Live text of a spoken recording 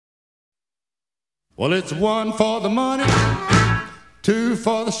Well, it's 1 for the money, 2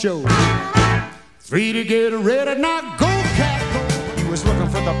 for the show, 3 to get ready, now go, cat, go. He was looking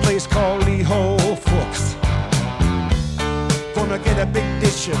for the place called Lee Ho Fooks. Gonna get a big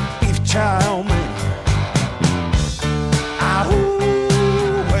dish of beef chow mein. Ah,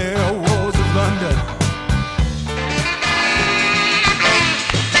 ooh, where was London?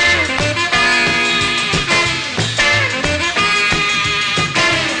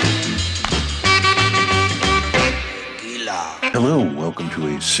 Hello, welcome to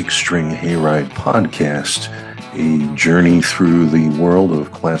a Six-String Hayride podcast, a journey through the world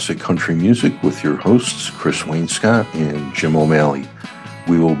of classic country music with your hosts, Chris Wainscott and Jim O'Malley.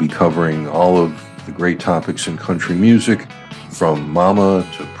 We will be covering all of the great topics in country music, from mama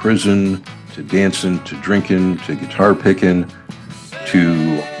to prison, to dancing, to drinking, to guitar picking,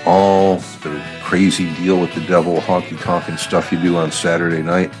 to all the crazy deal with the devil, honky-tonkin' stuff you do on Saturday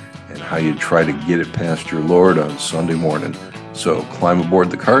night, and how you try to get it past your Lord on Sunday morning. So climb aboard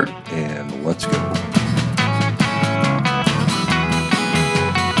the cart and let's go.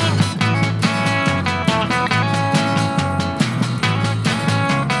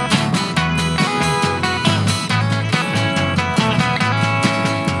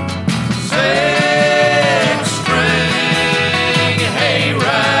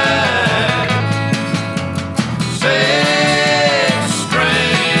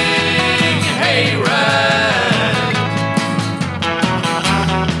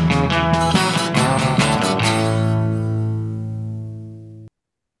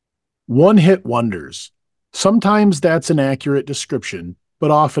 One-hit wonders. Sometimes that's an accurate description, but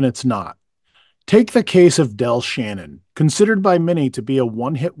often it's not. Take the case of Del Shannon, considered by many to be a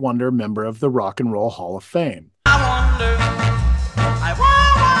one-hit wonder member of the Rock and Roll Hall of Fame. I wonder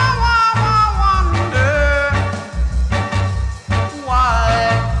why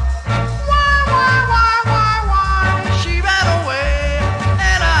she ran away,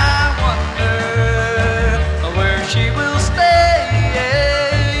 and I wonder where she will stay,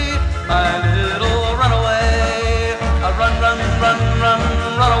 my little runaway,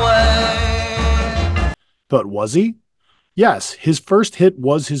 run away. But was he? Yes, his first hit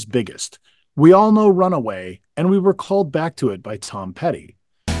was his biggest. We all know Runaway, and we were called back to it by Tom Petty.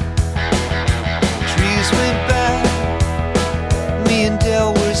 Trees went by, me and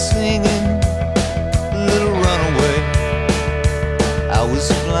Del were singing Little Runaway. I was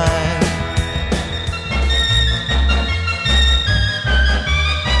blind.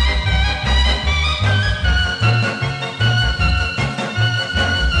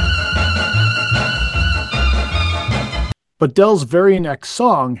 But Del's very next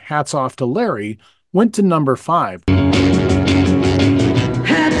song, Hats Off to Larry, went to number 5.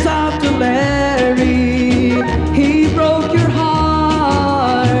 Hats off to Larry, he broke your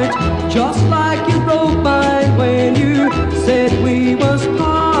heart, just like you broke mine when you said we was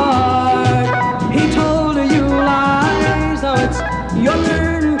part. He told you lies, now it's your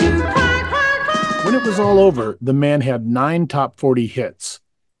turn to cry, cry, cry. When it was all over, the man had 9 top 40 hits.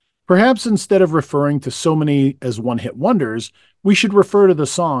 Perhaps instead of referring to so many as one-hit wonders, we should refer to the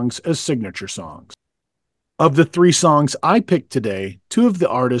songs as signature songs. Of the 3 songs I picked today, 2 of the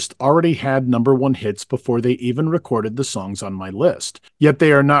artists already had number 1 hits before they even recorded the songs on my list, yet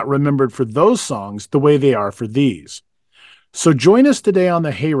they are not remembered for those songs the way they are for these. So join us today on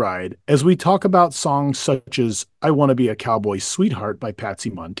the Hayride as we talk about songs such as I Want to Be a Cowboy Sweetheart by Patsy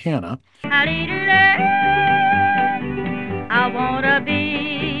Montana, I want to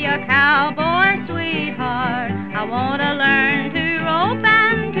be a cowboy sweetheart. I want to learn to rope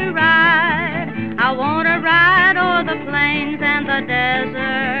and to ride. I want to ride o'er the plains and the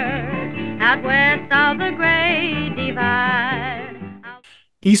desert, out west of the Great Divide.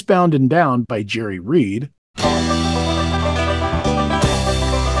 Eastbound and Down by Jerry Reed,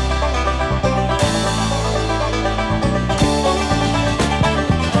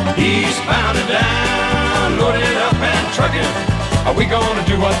 Eastbound and down, loaded up and trucking. Are we gonna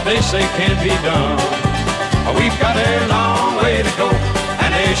do what they say can't be done? We've got a long way to go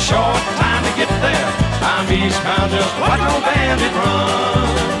and a short time to get there. I'm eastbound, just watch no bandit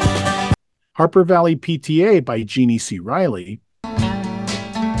run. Harper Valley PTA by Jeannie C. Riley,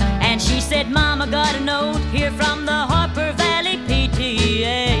 And she said, Mama got a note here from the Harper Valley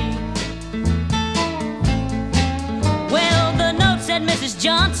PTA. Well, the note said, Mrs.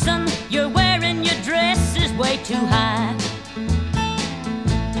 Johnson, you're wearing your dress is way too high.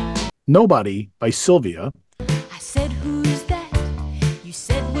 Nobody by Sylvia, I said, who's that? You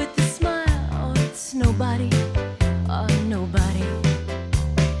said with a smile, oh, it's nobody, nobody.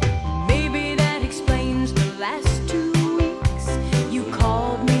 Maybe that explains the last 2 weeks. You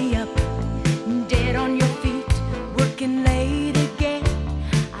called me up dead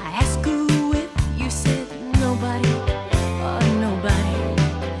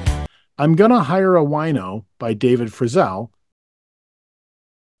I'm Gonna Hire a Wino by David Frizzell,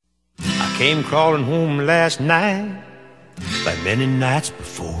 I came crawling home last night, like many nights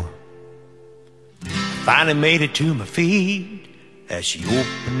before. I finally made it to my feet as she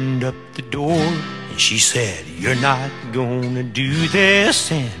opened up the door, and she said, "You're not gonna do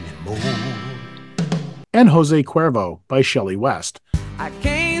this anymore." and Jose Cuervo by Shelly West. I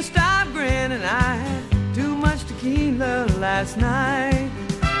can't stop grinning, I had too much tequila last night.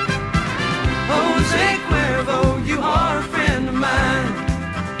 Jose Cuervo, you are a friend of mine.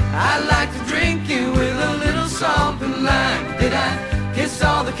 I'd like to drink you with a little salt and lime. Did I kiss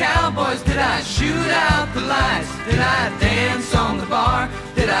all the cowboys? Did I shoot out the lights? Did I dance on the bar?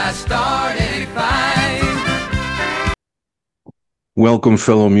 Did I start any fight? Welcome,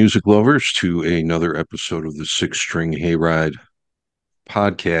 fellow music lovers, to another episode of the Six String Hayride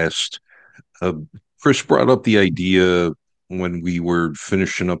podcast. Chris brought up the idea when we were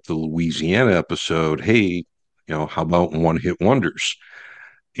finishing up the Louisiana episode, hey, how about one-hit wonders?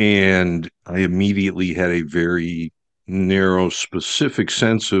 And I immediately had a very narrow, specific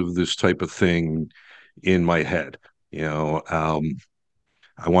sense of this type of thing in my head. I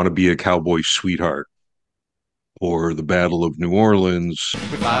Want to Be a Cowboy Sweetheart, or the Battle of New Orleans.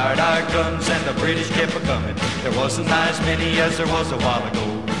 We fired our guns and the British kept a-coming. There wasn't as many as there was a while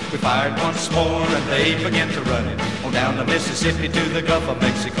ago. We fired once more and they began to run it on down the Mississippi to the Gulf of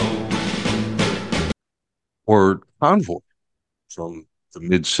Mexico. Or Convoy from the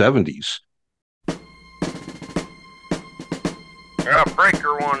mid-'70s.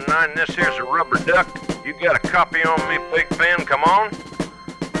 Breaker 19, this here's a rubber duck. You got a copy on me, Big Ben? Come on.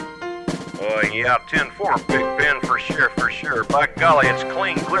 Yeah, 10-4, Big Ben, for sure. By golly, it's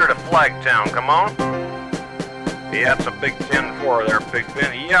clean clear to Flagtown. Come on. Yeah, it's a big 10-4 there, Big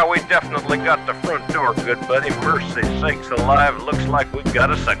Ben. Yeah, we definitely got the front door, good buddy. Mercy sakes alive, looks like we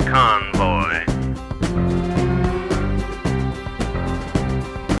got us a convoy.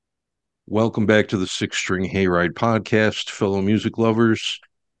 Welcome back to the Six String Hayride podcast, fellow music lovers.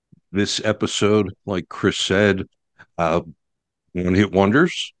 This episode, like Chris said, one-hit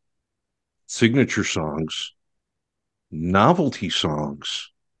wonders, signature songs, novelty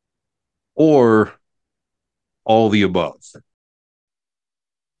songs, or all the above.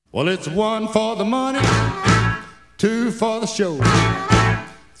 Well, it's 1 for the money, 2 for the show,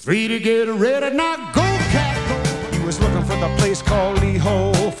 3 to get ready. Now go, cat, go. He was looking for the place called Lee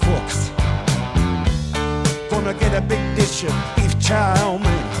Ho Fooks. Gonna get a big dish of beef chow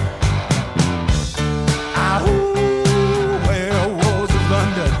mein. Where was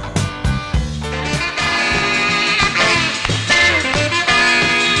London?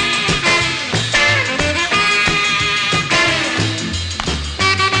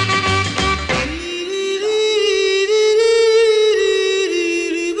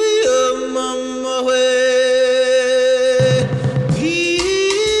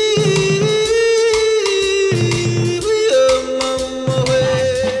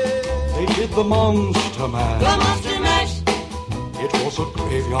 The Monster Mash. The Monster Mash. It was a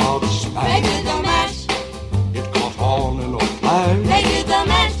graveyard smash. They did the mash. It caught on in a flash. They did the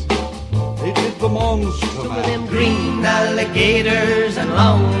mash. They did the Monster Some of Mash. them green alligators and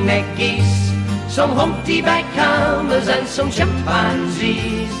long-necked geese, some humpty-back camels and some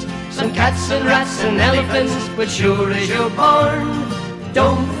chimpanzees, some cats and rats and elephants, but sure as you're born,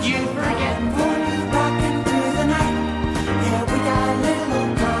 don't you forget. Rocking through the night. Yeah, we got a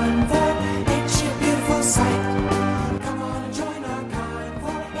little convoy. Ain't she a beautiful sight? Come on and join our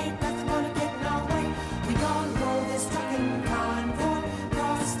convoy. Ain't nothing gonna get in our way. We gonna roll this trucking convoy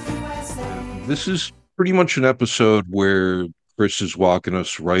across the USA. This is pretty much an episode where Chris is walking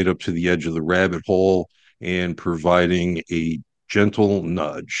us right up to the edge of the rabbit hole and providing a gentle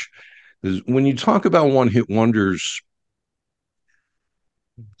nudge. When you talk about one-hit wonders,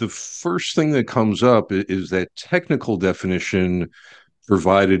 the first thing that comes up is that technical definition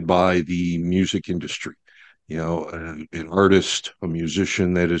provided by the music industry. An artist, a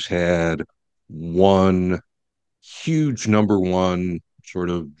musician that has had one huge number one sort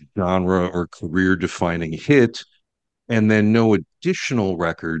of genre or career defining hit, and then no additional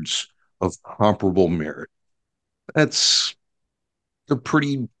records of comparable merit. That's a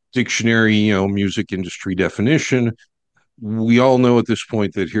pretty dictionary, music industry definition. We all know at this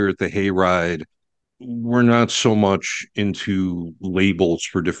point that here at the Hayride, we're not so much into labels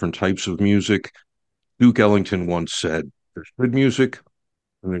for different types of music. Duke Ellington once said, there's good music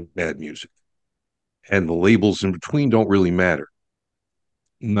and there's bad music. And the labels in between don't really matter.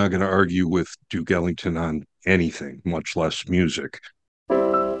 I'm not going to argue with Duke Ellington on anything, much less music.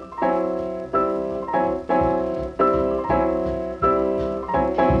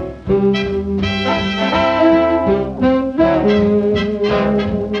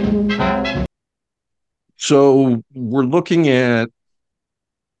 So we're looking at,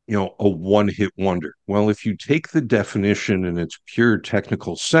 a one-hit wonder. Well, if you take the definition in its pure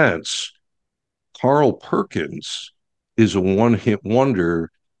technical sense, Carl Perkins is a one-hit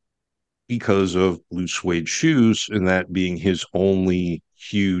wonder because of Blue Suede Shoes, and that being his only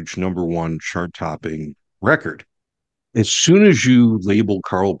huge number one chart-topping record. As soon as you label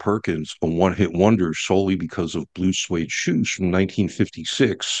Carl Perkins a one-hit wonder solely because of Blue Suede Shoes from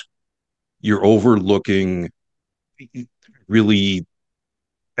 1956, you're overlooking really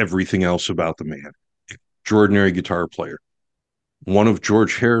everything else about the man. Extraordinary guitar player. One of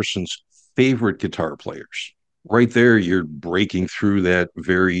George Harrison's favorite guitar players. Right there, you're breaking through that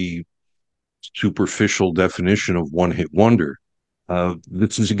very superficial definition of one-hit wonder.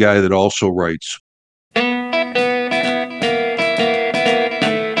 This is a guy that also writes.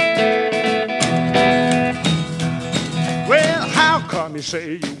 Well, how come you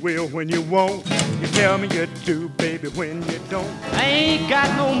say you will when you won't? You tell me you do, baby, when you don't. I ain't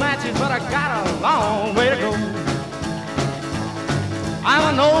got no matches, but I got a long way to go.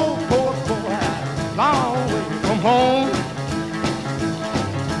 I'm an old poor boy, long way from home.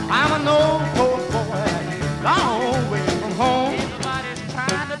 I'm an old poor boy, long way from home. Everybody's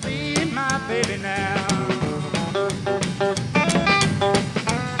trying to be my baby now.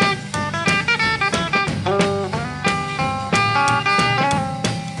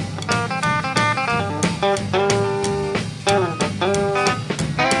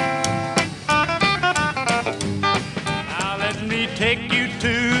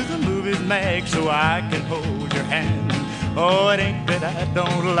 So I can hold your hand. Oh, it ain't that I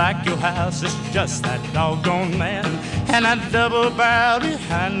don't like your house, it's just that doggone man. And I double barrel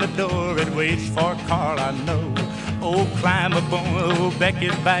behind the door, it waits for Carl, I know. Oh, climb up on old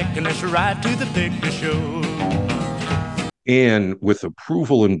Becky's back and let's ride to the picture show. And with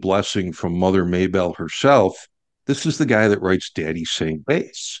approval and blessing from Mother Maybelle herself, this is the guy that writes Daddy Sang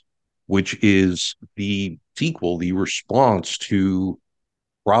Bass, which is the sequel, the response to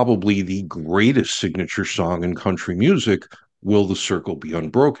probably the greatest signature song in country music, Will the Circle Be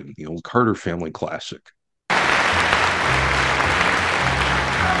Unbroken, the old Carter family classic.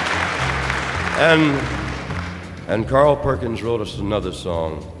 And Carl Perkins wrote us another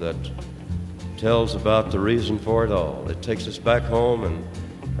song that tells about the reason for it all. It takes us back home and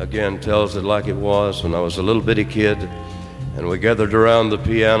again tells it like it was when I was a little bitty kid and we gathered around the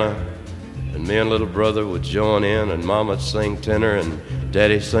piano and me and little brother would join in and Mama'd sing tenor and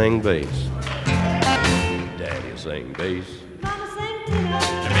Daddy sang bass. Daddy sang bass. Mama sang tenor.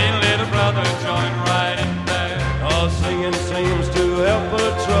 And me and little brother joined right in there. Oh, singing seems to help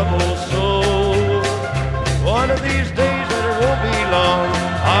a troubled soul. One of these days, and it won't be long,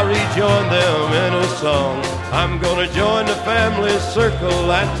 I'll rejoin them in a song. I'm gonna join the family circle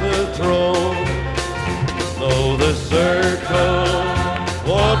at the throne. Though the circle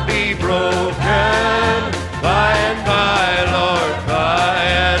won't be broken by and by, Lord, by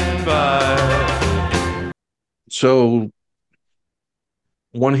and by. So,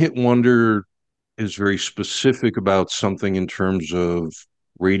 One Hit Wonder is very specific about something in terms of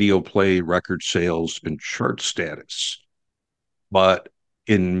radio play, record sales, and chart status. But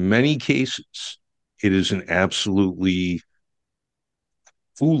in many cases, it is an absolutely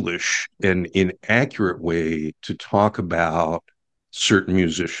foolish and inaccurate way to talk about certain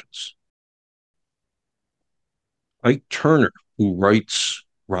musicians. Ike Turner, who writes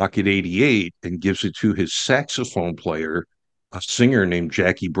Rocket 88 and gives it to his saxophone player, a singer named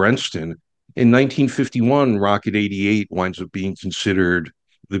Jackie Brenston. In 1951, Rocket 88 winds up being considered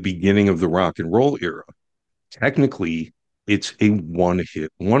the beginning of the rock and roll era. Technically, it's a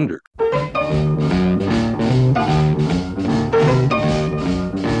one-hit wonder.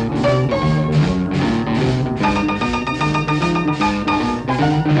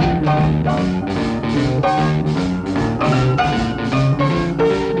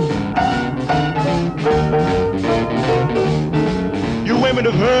 Women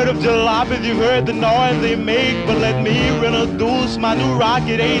have heard of jalopies, you've heard the noise they make, but let me introduce my new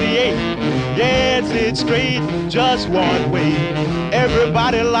Rocket 88. Yeah, it's straight, just one way.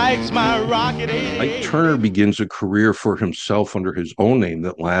 Everybody likes my Rocket 88. Ike Turner begins a career for himself under his own name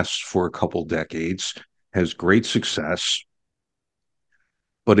that lasts for a couple decades, has great success.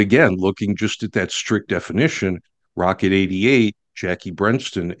 But again, looking just at that strict definition, Rocket 88, Jackie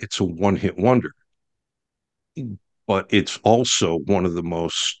Brenston, it's a one-hit wonder. But it's also one of the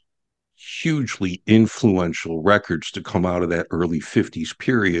most hugely influential records to come out of that early 50s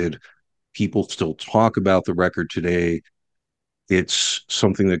period. People still talk about the record today. It's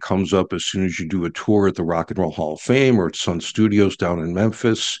something that comes up as soon as you do a tour at the Rock and Roll Hall of Fame or at Sun Studios down in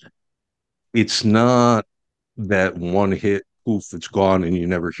Memphis. It's not that one hit, poof, it's gone, and you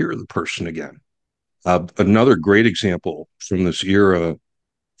never hear the person again. Another great example from this era,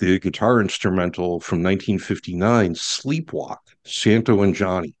 the guitar instrumental from 1959, Sleepwalk, Santo and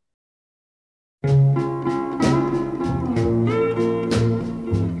Johnny.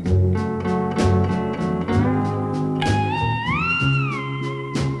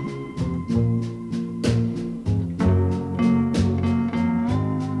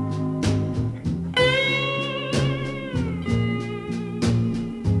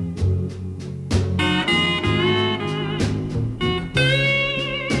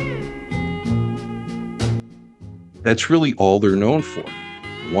 That's really all they're known for.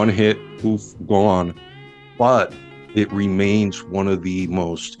 One hit, poof, gone. But it remains one of the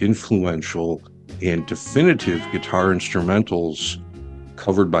most influential and definitive guitar instrumentals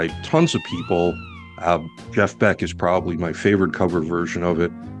covered by tons of people. Jeff Beck is probably my favorite cover version of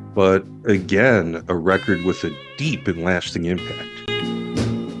it. But again, a record with a deep and lasting impact.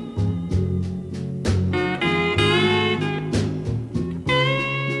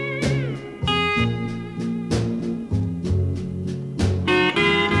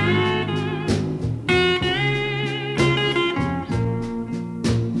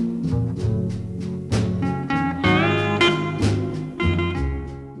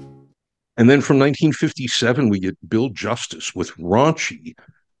 And then from 1957, we get Bill Justice with Raunchy,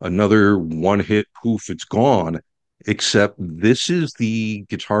 another one-hit, poof, it's gone, except this is the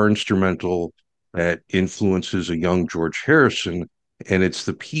guitar instrumental that influences a young George Harrison, and it's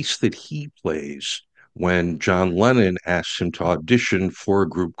the piece that he plays when John Lennon asks him to audition for a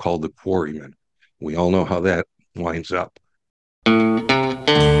group called the Quarrymen. We all know how that winds up.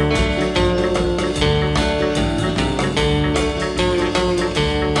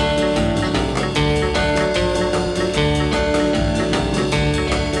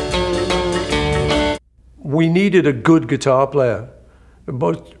 We needed a good guitar player.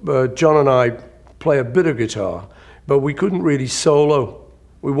 Both John and I play a bit of guitar, but we couldn't really solo.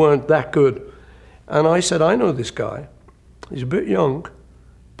 We weren't that good. And I said, I know this guy. He's a bit young,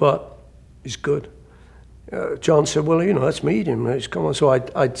 but he's good. John said, well, let's meet him. Let's come on. So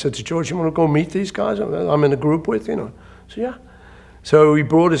I said to George, you want to go meet these guys I'm in a group with, So yeah. So he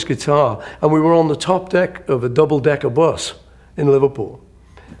brought his guitar, and we were on the top deck of a double-decker bus in Liverpool,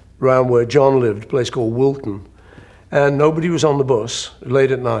 around where John lived, a place called Wilton. And nobody was on the bus late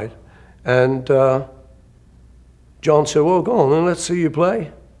at night. And John said, well, go on, and let's see you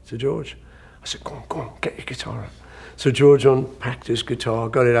play, to George. I said, go on, get your guitar out. So George unpacked his guitar,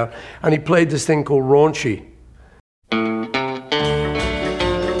 got it out, and he played this thing called Raunchy.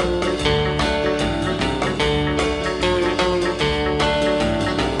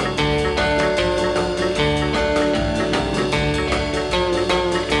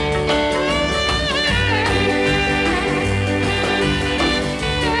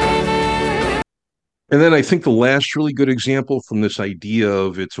 And then I think the last really good example from this idea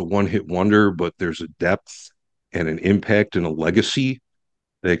of it's a one-hit wonder, but there's a depth and an impact and a legacy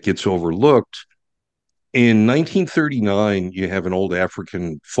that gets overlooked. In 1939, you have an old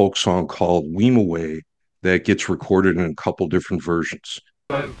African folk song called Weemaway that gets recorded in a couple different versions.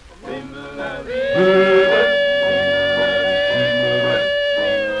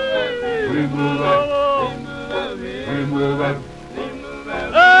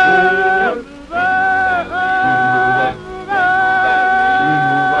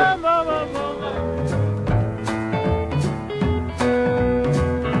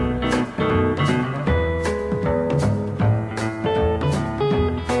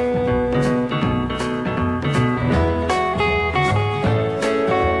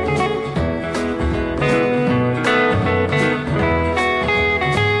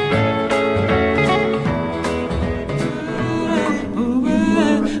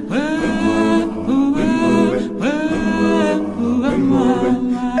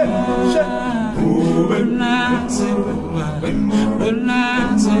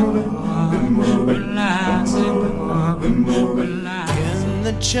 In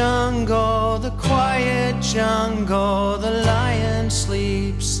the jungle, the quiet jungle, the lion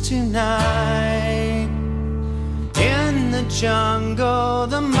sleeps tonight. In the jungle,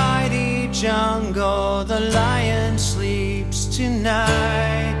 the mighty jungle, the lion sleeps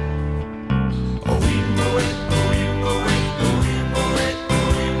tonight.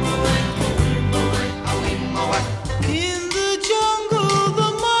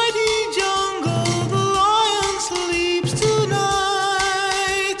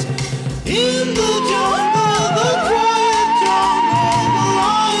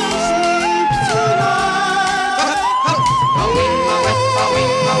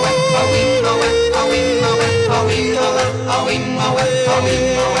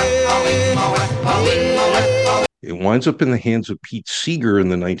 winds up in the hands of Pete Seeger in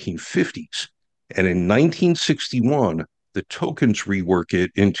the 1950s. And in 1961, the Tokens rework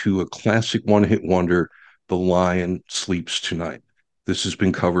it into a classic one-hit wonder, The Lion Sleeps Tonight. This has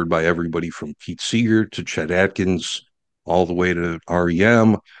been covered by everybody from Pete Seeger to Chet Atkins, all the way to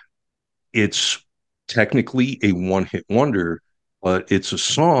REM. It's technically a one-hit wonder, but it's a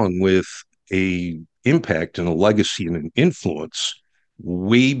song with a impact and a legacy and an influence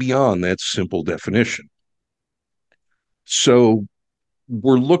way beyond that simple definition. So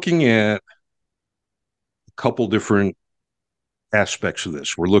we're looking at a couple different aspects of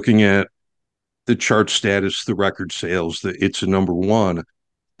this. We're looking at the chart status, the record sales, that it's a number one,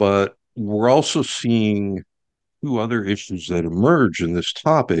 but we're also seeing two other issues that emerge in this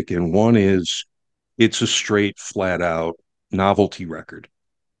topic. And one is it's a straight, flat out novelty record,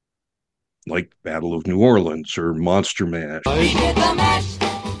 like Battle of New Orleans or Monster Mash. He did the mash.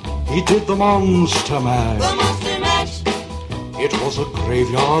 He did the Monster Mash. The Monster Mash. It was a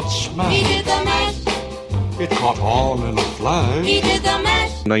graveyard smash. He did the mash. It caught on in a flash. He did the mash.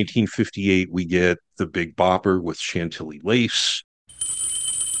 1958, we get The Big Bopper with Chantilly Lace.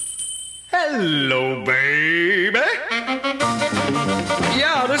 Hello, baby.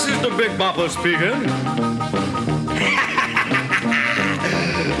 Yeah, this is the Big Bopper speaking.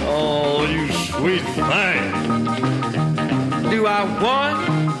 Oh, you sweet thing. Do I want?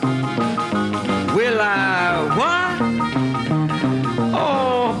 Will I what?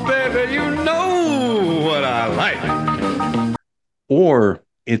 Oh, baby, you know what I like. Or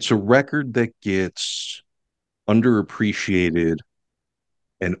it's a record that gets underappreciated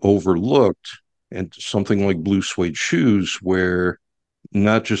and overlooked, and something like Blue Suede Shoes, where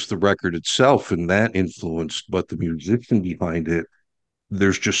not just the record itself and that influenced, but the musician behind it,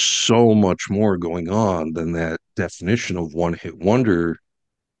 there's just so much more going on than that definition of one-hit wonder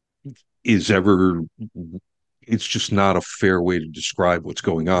is ever. It's just not a fair way to describe what's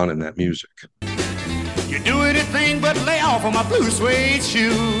going on in that music. You do anything but lay off on my blue suede shoe.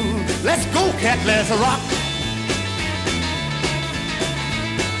 Let's go, cat, let's rock.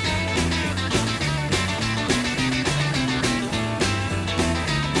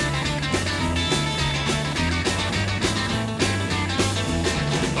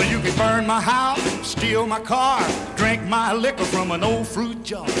 You can burn my house, steal my car, drink my liquor from an old fruit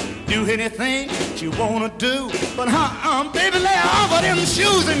jar. Do anything that you wanna do, but baby, lay off of them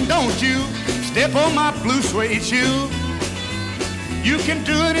shoes and don't you step on my blue suede shoe. You can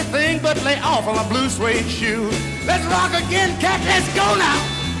do anything but lay off on my blue suede shoe. Let's rock again, cat, let's go now.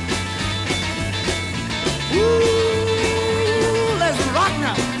 Ooh, let's rock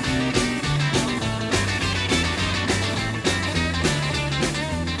now.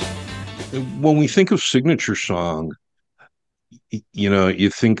 When we think of signature song, you know, you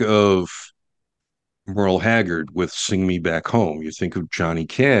think of Merle Haggard with Sing Me Back Home. You think of Johnny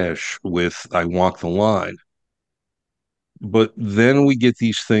Cash with I Walk the Line. But then we get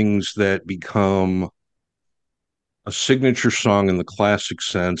these things that become a signature song in the classic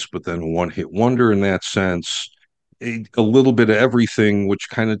sense, but then a one-hit wonder in that sense. A little bit of everything, which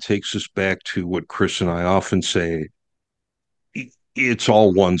kind of takes us back to what Chris and I often say. It's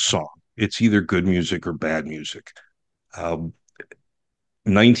all one song. It's either good music or bad music.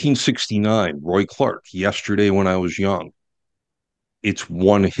 1969, Roy Clark, Yesterday When I Was Young. It's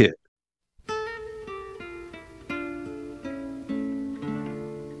one hit.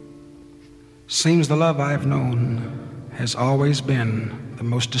 Seems the love I've known has always been the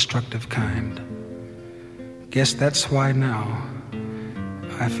most destructive kind. Guess that's why now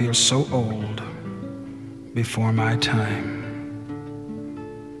I feel so old before my time.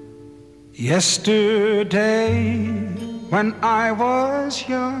 Yesterday, when I was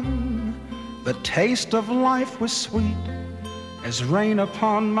young, the taste of life was sweet as rain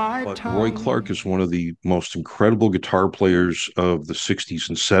upon my tongue. Roy Clark is one of the most incredible guitar players of the 60s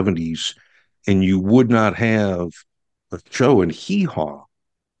and 70s, and you would not have a show in Hee Haw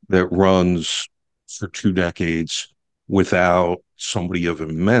that runs for 2 decades without somebody of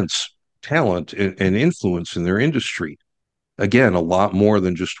immense talent and influence in their industry. Again, a lot more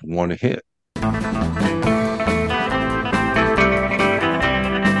than just one hit.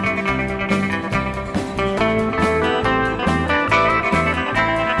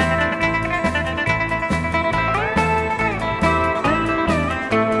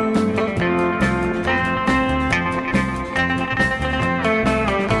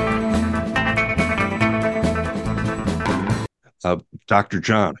 Dr.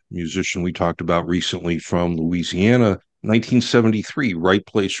 John, musician we talked about recently from Louisiana, 1973, Right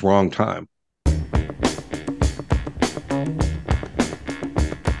Place, Wrong Time.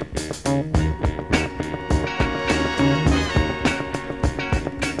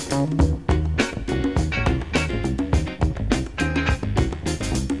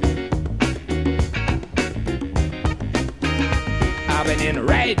 been in the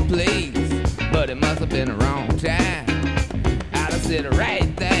right place, but it must have been the wrong time. I'd have said the right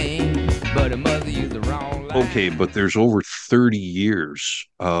thing, but it must have used the wrong line. Okay, but there's over 30 years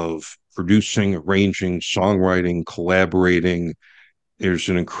of producing, arranging, songwriting, collaborating. There's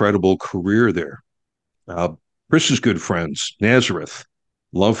an incredible career there. Chris's good friends, Nazareth,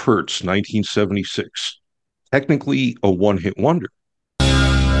 Love Hurts, 1976. Technically a one-hit wonder.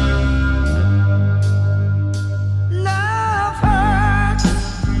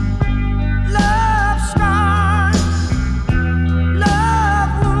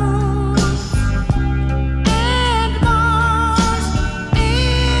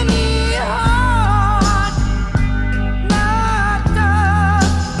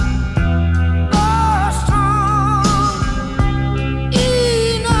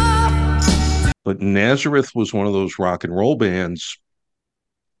 But Nazareth was one of those rock and roll bands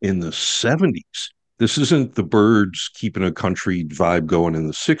in the 70s. This isn't the Byrds keeping a country vibe going in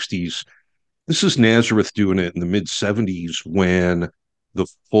the 60s. This is Nazareth doing it in the mid-70s when the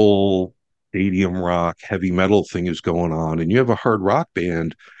full stadium rock, heavy metal thing is going on. And you have a hard rock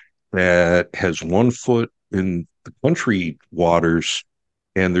band that has one foot in the country waters,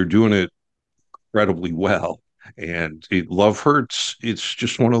 and they're doing it incredibly well. And Love Hurts, it's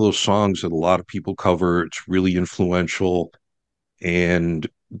just one of those songs that a lot of people cover. It's really influential. And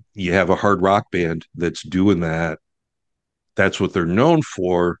you have a hard rock band that's doing that. That's what they're known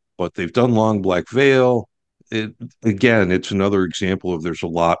for, but they've done Long Black Veil. Again, it's another example of there's a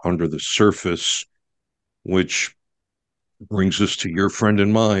lot under the surface, which brings us to your friend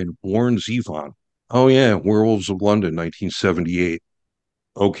and mine, Warren Zevon. Oh yeah, Werewolves of London, 1978.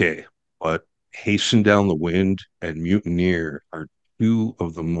 Okay, but Hasten Down the Wind and Mutineer are two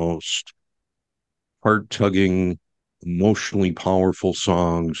of the most heart-tugging, emotionally powerful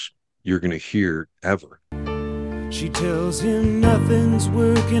songs you're going to hear ever. She tells him nothing's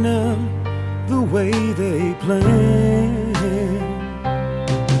working out the way they planned.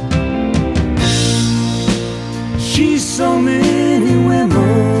 She's so many women,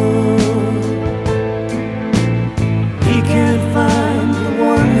 he can't find the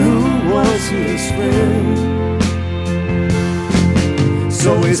one who was his friend.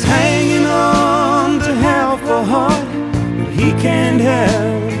 So he's hanging on to half a heart, but he can't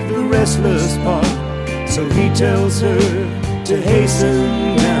have the restless part. So he tells her to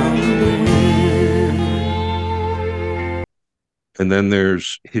hasten down the wind. And then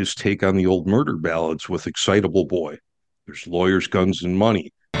there's his take on the old murder ballads with Excitable Boy. There's Lawyers, Guns, and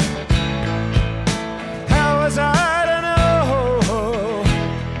Money. How was I to know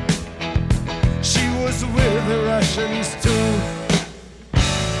she was with the Russians too?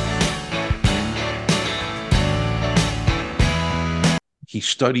 He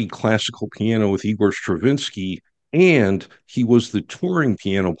studied classical piano with Igor Stravinsky, and he was the touring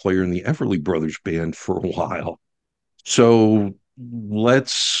piano player in the Everly Brothers band for a while. So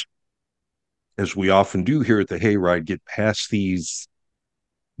let's, as we often do here at the Hayride, get past these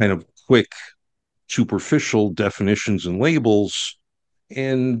kind of quick, superficial definitions and labels,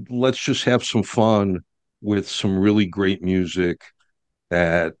 and let's just have some fun with some really great music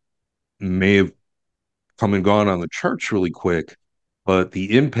that may have come and gone on the charts really quick, but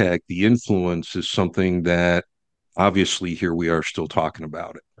the impact, the influence is something that obviously here we are still talking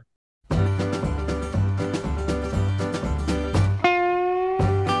about it.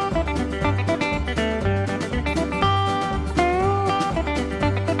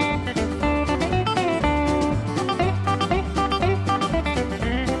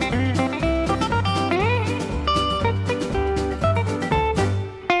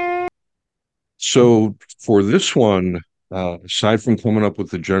 So for this one, aside from coming up with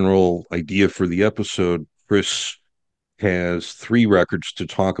the general idea for the episode, Chris has 3 records to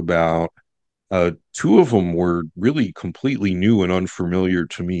talk about. 2 of them were really completely new and unfamiliar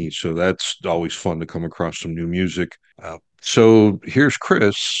to me, so that's always fun to come across some new music. So here's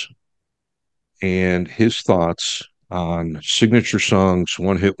Chris and his thoughts on signature songs,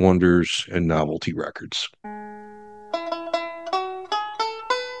 one-hit wonders, and novelty records.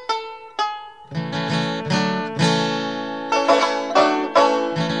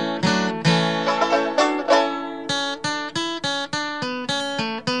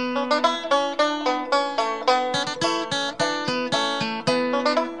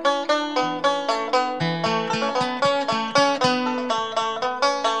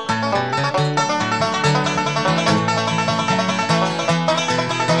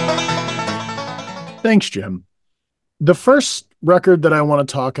 Thanks, Jim. The first record that I want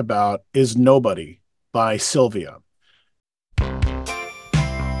to talk about is Nobody by Sylvia.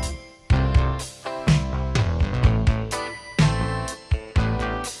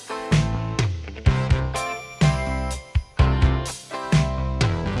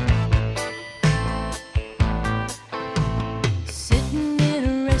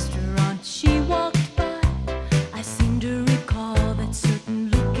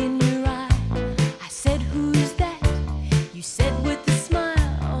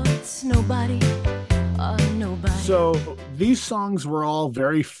 these songs were all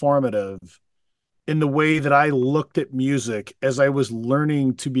very formative in the way that I looked at music as I was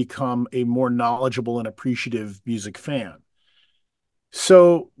learning to become a more knowledgeable and appreciative music fan.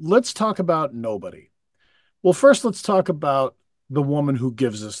 So let's talk about Nobody. Well, first, let's talk about the woman who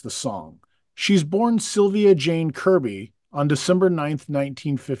gives us the song. She's born Sylvia Jane Kirby on December 9th,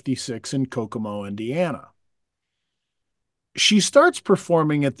 1956 in Kokomo, Indiana. She starts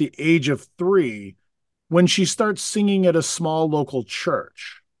performing at the age of 3 when she starts singing at a small local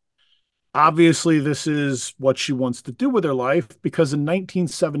church. Obviously, this is what she wants to do with her life because in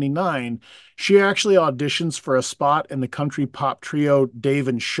 1979, she actually auditions for a spot in the country pop trio Dave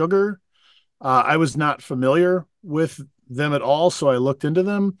and Sugar. I was not familiar with them at all, so I looked into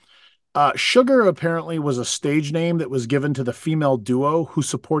them. Sugar apparently was a stage name that was given to the female duo who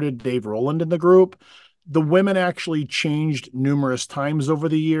supported Dave Rowland in the group. The women actually changed numerous times over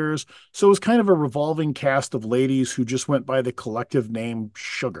the years, so it was kind of a revolving cast of ladies who just went by the collective name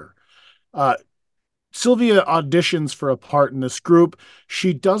Sugar. Sylvia auditions for a part in this group.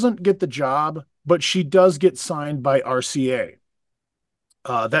 She doesn't get the job, but she does get signed by RCA.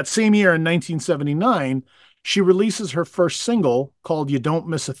 That same year in 1979, she releases her first single called You Don't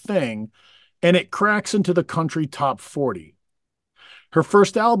Miss a Thing, and it cracks into the country top 40. Her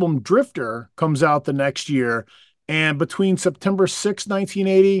first album, Drifter, comes out the next year, and between September 6,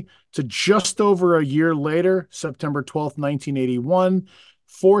 1980 to just over a year later, September 12, 1981,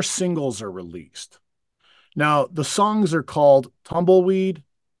 4 singles are released. Now, the songs are called Tumbleweed,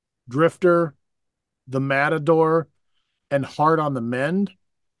 Drifter, The Matador, and Hard on the Mend.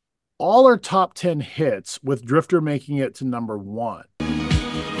 All are top 10 hits, with Drifter making it to number 1.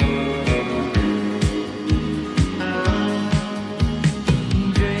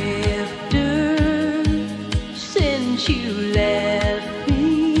 Drifter, since you left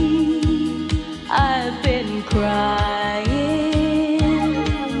me, I've been crying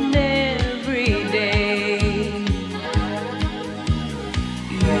every day.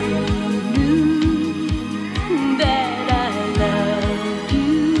 You knew that I loved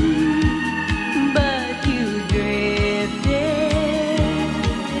you, but you drifted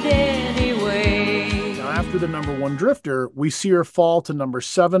anyway. Now, after the number 1 Drifter, we see her fall to number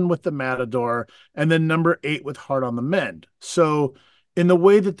 7 with The Matador, and then number 8 with Hard on the Mend. So, in the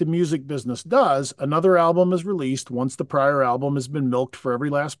way that the music business does, another album is released once the prior album has been milked for every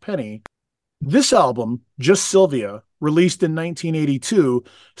last penny. This album, Just Sylvia, released in 1982,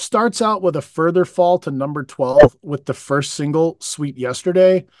 starts out with a further fall to number 12 with the first single, Sweet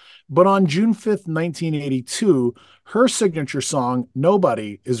Yesterday. But on June 5th, 1982, her signature song,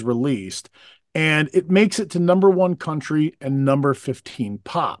 Nobody, is released, and it makes it to number 1 country and number 15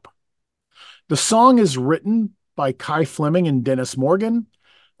 pop. The song is written by Kai Fleming and Dennis Morgan.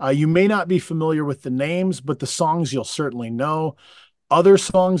 You may not be familiar with the names, but the songs you'll certainly know. Other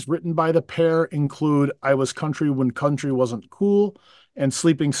songs written by the pair include I Was Country When Country Wasn't Cool and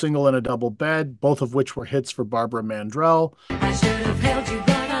Sleeping Single in a Double Bed, both of which were hits for Barbara Mandrell. I should have held you,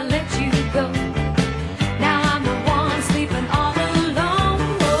 but I let you go. Now I'm the one sleeping all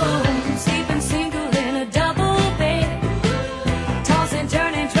alone. Oh, sleeping single in a double bed. Tossing,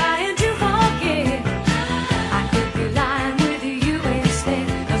 turning, trying to forget. I could be lying with you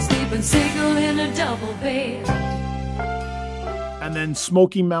instead of sleeping single in a double bed. And then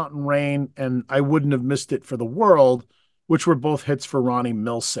Smoky Mountain Rain and I Wouldn't Have Missed It for the World, which were both hits for Ronnie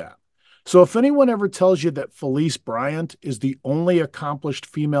Milsap. So if anyone ever tells you that Felice Bryant is the only accomplished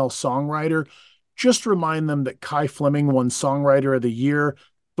female songwriter, just remind them that Kai Fleming won Songwriter of the Year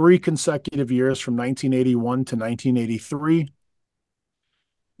 3 consecutive years from 1981 to 1983.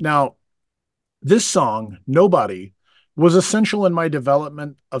 Now, this song, Nobody, was essential in my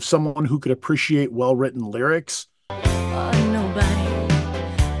development of someone who could appreciate well-written lyrics. Nobody.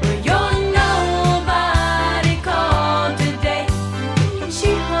 Well, you're nobody called today.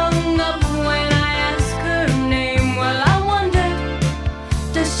 She hung up when I asked her name. Well, I wonder,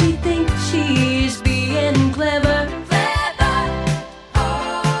 does she think she's being clever?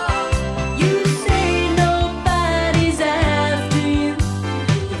 You say nobody's after you.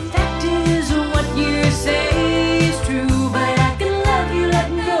 The fact is what you say is true. But I can love you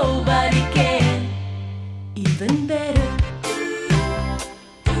like nobody can. Even better.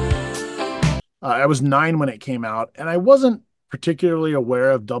 I was 9 when it came out, and I wasn't particularly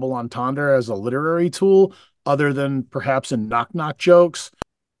aware of double entendre as a literary tool, other than perhaps in knock-knock jokes.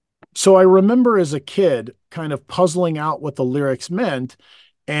 So I remember as a kid kind of puzzling out what the lyrics meant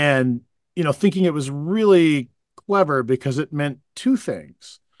and, thinking it was really clever because it meant 2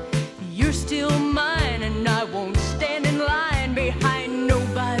 things. You're still mine, and I won't stand in line behind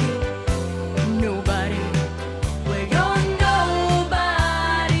nobody. Nobody. Well, you're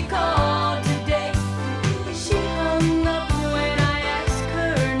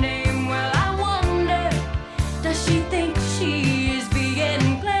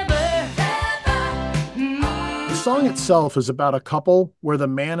itself is about a couple where the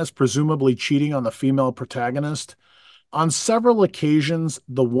man is presumably cheating on the female protagonist. On several occasions,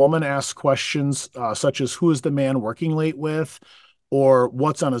 the woman asks questions such as who is the man working late with or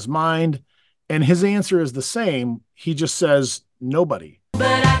what's on his mind. And his answer is the same. He just says, nobody.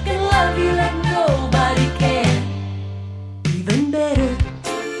 But I can love you like nobody can. Even better.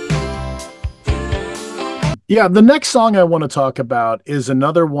 Yeah, the next song I want to talk about is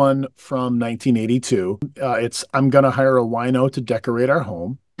another one from 1982. It's I'm Gonna Hire a Wino to Decorate Our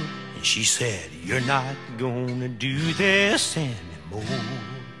Home. And she said, you're not gonna do this anymore.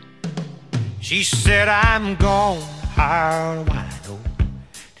 She said, I'm gonna hire a wino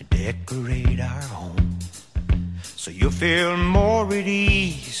to decorate our home. So you'll feel more at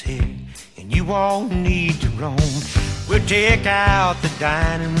ease here, and you won't need to roam. We'll take out the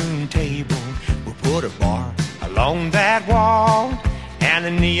dining room table, we'll put a bar along that wall, and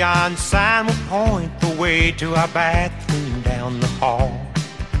a neon sign will point the way to our bathroom down the hall.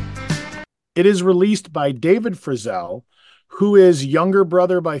 It is released by David Frizzell, who is younger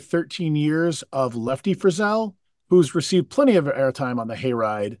brother by 13 years of Lefty Frizzell, who's received plenty of airtime on the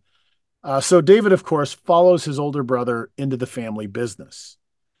Hayride. So David, of course, follows his older brother into the family business.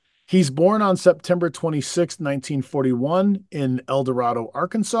 He's born on September 26, 1941 in El Dorado,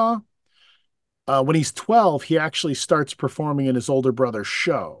 Arkansas. When he's 12, he actually starts performing in his older brother's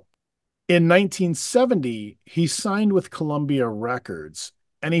show. In 1970, he signed with Columbia Records,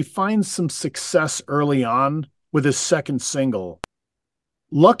 and he finds some success early on with his second single.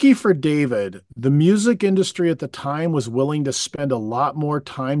 Lucky for David, the music industry at the time was willing to spend a lot more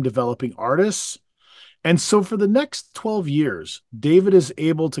time developing artists. And so for the next 12 years, David is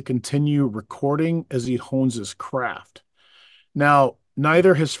able to continue recording as he hones his craft. Now,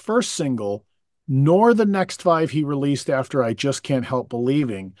 neither his first single nor the next 5 he released after I Just Can't Help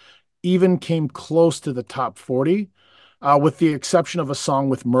Believing even came close to the top 40, with the exception of a song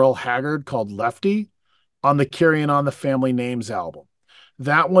with Merle Haggard called Lefty on the Carrying On the Family Names album.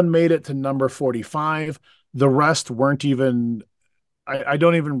 That one made it to number 45. The rest weren't even, I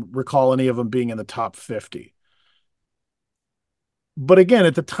don't even recall any of them being in the top 50. But again,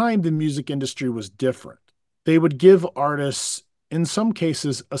 at the time, the music industry was different. They would give artists, in some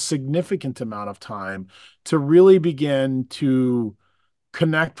cases, a significant amount of time to really begin to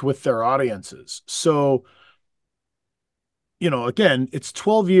connect with their audiences. So, again, it's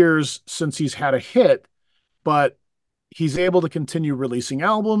 12 years since he's had a hit, but he's able to continue releasing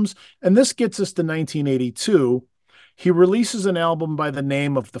albums. And this gets us to 1982. He releases an album by the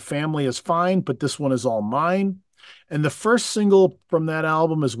name of The Family Is Fine, but This One Is All Mine. And the first single from that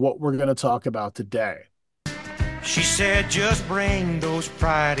album is what we're going to talk about today. She said, just bring those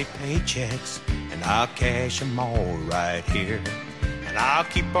Friday paychecks, and I'll cash them all right here. And I'll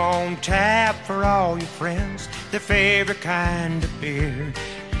keep on tap for all your friends, their favorite kind of beer.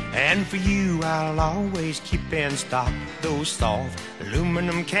 And for you, I'll always keep in stock those soft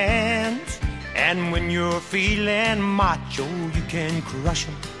aluminum cans. And when you're feeling macho, you can crush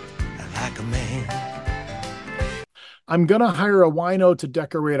them like a man. I'm Gonna Hire a Wino to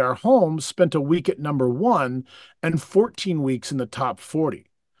Decorate Our Home spent a week at number 1 and 14 weeks in the top 40.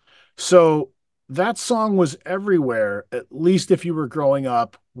 So that song was everywhere, at least if you were growing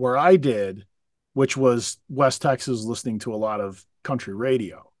up where I did, which was West Texas, listening to a lot of country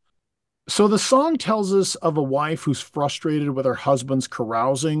radio. So the song tells us of a wife who's frustrated with her husband's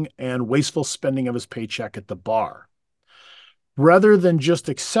carousing and wasteful spending of his paycheck at the bar. Rather than just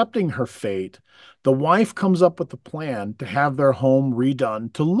accepting her fate, the wife comes up with a plan to have their home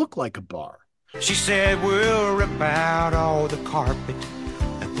redone to look like a bar. She said, we'll rip out all the carpet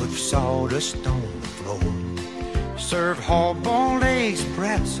and put sawdust on the floor. Serve hard-boiled eggs,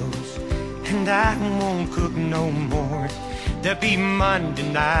 pretzels, and I won't cook no more. There'll be Monday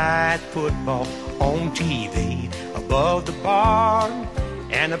night football on TV above the bar,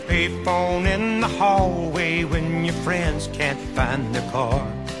 and a payphone in the hallway when your friends can't find their car.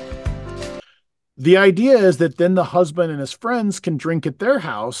 The idea is that then the husband and his friends can drink at their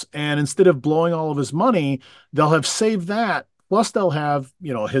house, and instead of blowing all of his money, they'll have saved that. Plus they'll have,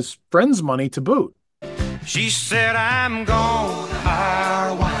 his friends' money to boot. She said, I'm gonna hire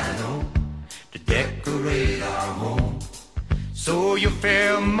a wino to decorate our home, so you'll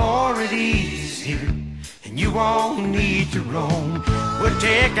feel more at ease here, and you won't need to roam. We'll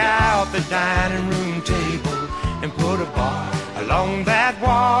take out the dining room table and put a bar along that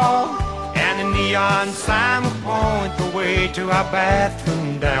wall, and a neon sign will point the way to our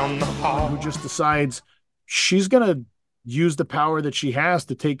bathroom down the hall. Who just decides she's going to use the power that she has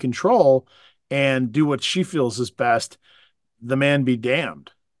to take control and do what she feels is best. The man be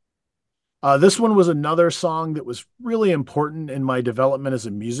damned. This one was another song that was really important in my development as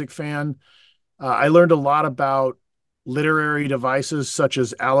a music fan. I learned a lot about literary devices such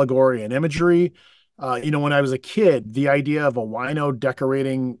as allegory and imagery. When I was a kid, the idea of a wino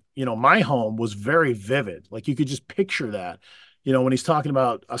decorating, my home was very vivid. Like you could just picture that. When he's talking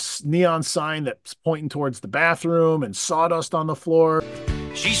about a neon sign that's pointing towards the bathroom and sawdust on the floor.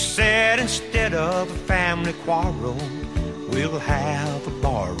 She said instead of a family quarrel, we'll have a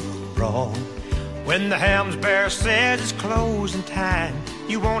barroom brawl. When the Helms Bear says it's closing time,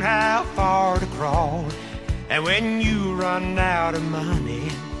 you won't have far to crawl. And when you run out of money,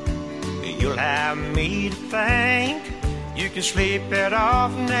 you'll have me to thank. You can sleep it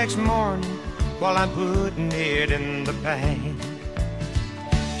off next morning while I'm putting it in the bank.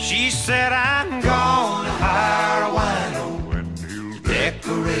 She said I'm gonna hire a wino and he'll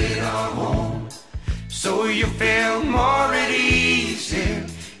decorate our home, so you feel more at ease here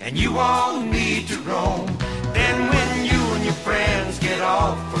and you won't need to roam. Then when you and your friends get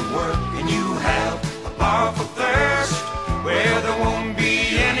off from work and you have a powerful thirst, where there won't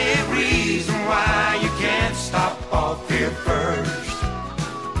be any reason why you can't stop off here first.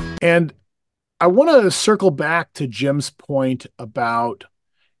 And I want to circle back to Jim's point about,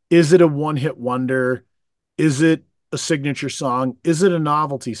 is it a one-hit wonder? Is it a signature song? Is it a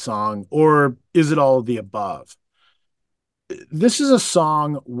novelty song? Or is it all of the above? This is a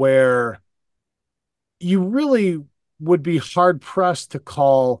song where you really would be hard-pressed to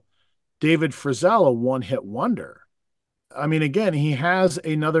call David Frizzell a one-hit wonder. I mean, again, he has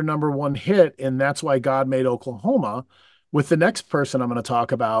another number one hit, and That's Why God Made Oklahoma, with the next person I'm going to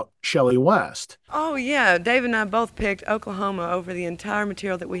talk about, Shelly West. Oh, yeah. Dave and I both picked Oklahoma over the entire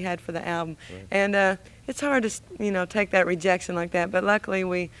material that we had for the album. Right. And it's hard to, take that rejection like that. But luckily,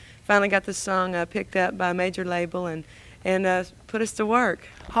 we finally got the song picked up by a major label and put us to work.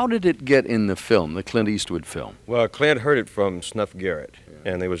 How did it get in the film, the Clint Eastwood film? Well, Clint heard it from Snuff Garrett,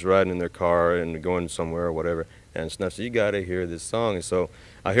 and they was riding in their car and going somewhere or whatever. And Snuff said, "You got to hear this song." And so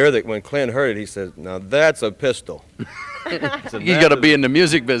I hear that when Clint heard it, he said, "Now that's a pistol." You got to be in the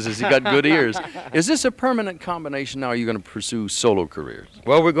music business. You got good ears. Is this a permanent combination now? Or are you going to pursue solo careers?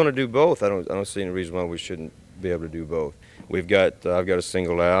 Well, we're going to do both. I don't see any reason why we shouldn't be able to do both. I've got a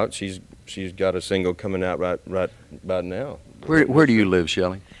single out. She's got a single coming out right about now. Where do you live,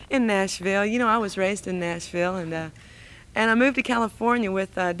 Shelly? In Nashville. I was raised in Nashville, and I moved to California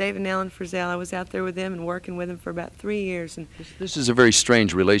with David and Alan Frizzell. I was out there with them and working with them for about 3 years. And this is a very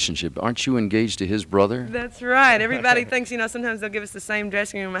strange relationship. Aren't you engaged to his brother? That's right. Everybody thinks, sometimes they'll give us the same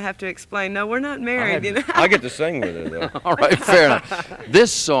dressing room. I have to explain, no, we're not married. I get to sing with her, though. All right, fair enough.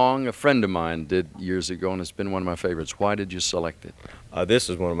 This song, a friend of mine did years ago, and it's been one of my favorites. Why did you select it? This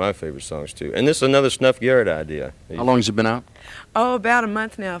is one of my favorite songs, too. And this is another Snuff Garrett idea. How long has it been out? Oh, about a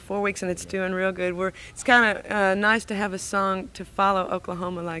month now, 4 weeks, and it's doing real good. It's kind of nice to have a song to follow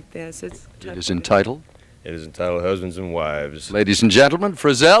Oklahoma like this. It is entitled? It is entitled Husbands and Wives. Ladies and gentlemen,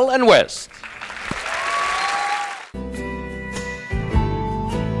 Frizzell and West.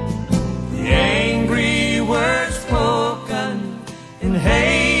 The angry words spoken in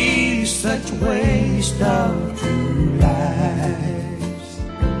haste, such waste of true lives.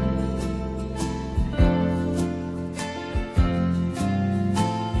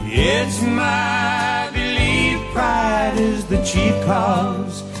 It's my belief pride is the chief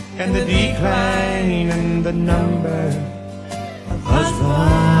cause, and the decline in the number of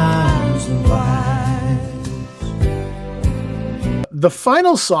husbands and wives. The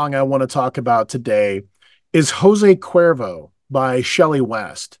final song I want to talk about today is Jose Cuervo by Shelly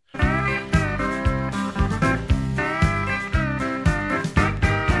West.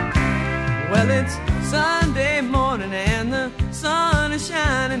 Well, it's Sunday morning and the sun is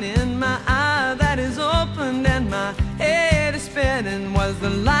shining in my eye that is opened and my head is spinning. Was the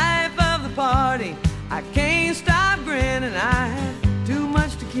life of the party. I can't stop grinning. I had too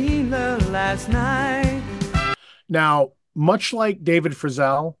much tequila last night. Now, much like David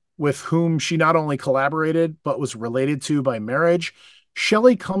Frizzell, with whom she not only collaborated but was related to by marriage,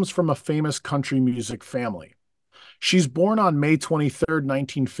 Shelly comes from a famous country music family. She's born on May 23rd,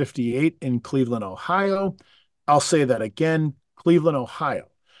 1958 in Cleveland, Ohio. I'll say that again, Cleveland, Ohio.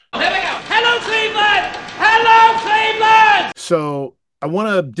 Here we go. Hello, Cleveland! Hello, Cleveland! So I want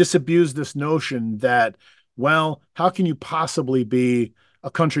to disabuse this notion that, well, how can you possibly be a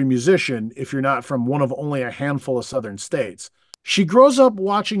country musician if you're not from one of only a handful of southern states? She grows up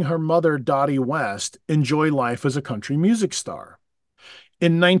watching her mother, Dottie West, enjoy life as a country music star.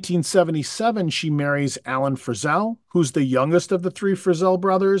 In 1977, she marries Alan Frizzell, who's the youngest of the three Frizzell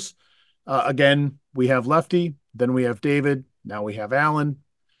brothers. Again, we have Lefty, then we have David, now we have Alan.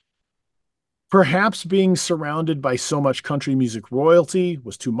 Perhaps being surrounded by so much country music royalty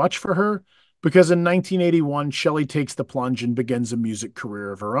was too much for her, because in 1981, Shelly takes the plunge and begins a music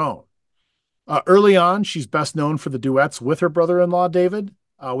career of her own. Early on, she's best known for the duets with her brother-in-law, David,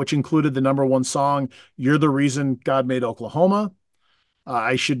 which included the number one song, You're the Reason God Made Oklahoma.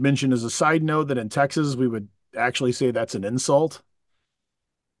 I should mention as a side note that in Texas, we would actually say that's an insult.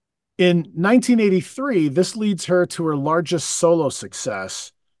 In 1983, this leads her to her largest solo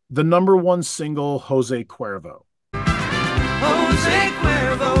success, the number one single, Jose Cuervo. Jose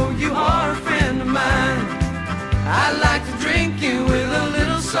Cuervo, you are a friend of mine. I like to drink you with a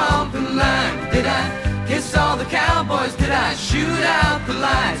little salt and lime. Did I kiss all the cowboys? Did I shoot out the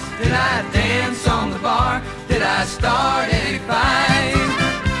lights? Did I dance on the bar? Did I start any fight?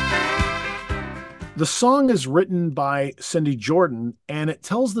 The song is written by Cindy Jordan, and it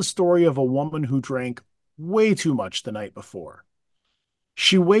tells the story of a woman who drank way too much the night before.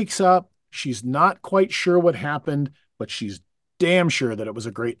 She wakes up, she's not quite sure what happened, but she's damn sure that it was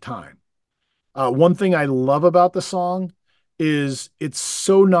a great time. One thing I love about the song is it's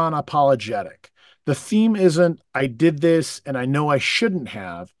so non-apologetic. The theme isn't, I did this and I know I shouldn't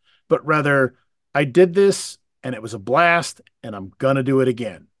have, but rather, I did this and it was a blast and I'm gonna do it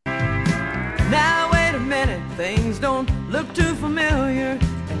again. Now wait a minute, things don't look too familiar.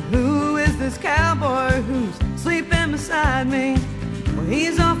 And who is this cowboy who's sleeping beside me? Well,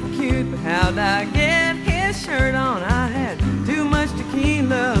 he's awful cute, but how'd I get his shirt on? I had too much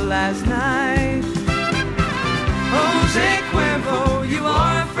tequila last night. Jose Cuervo, you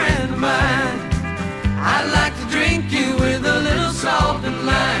are a friend of mine. I like to drink you with a little salt and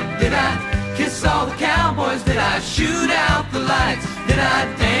lime. Did I kiss all the cowboys? Did I shoot out the lights? Did I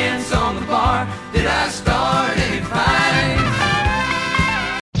dance on the bar? Did I start any fight?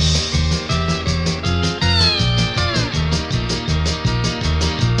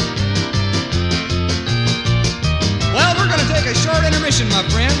 Well, we're going to take a short intermission, my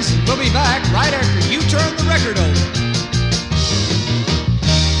friends. We'll be back right after you turn the record over.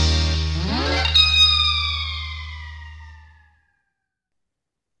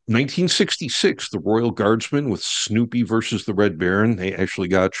 In 1966, the Royal Guardsmen with Snoopy versus the Red Baron, they actually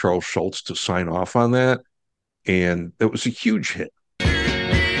got Charles Schultz to sign off on that, and that was a huge hit.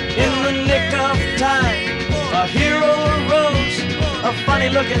 In the nick of time, a hero arose, a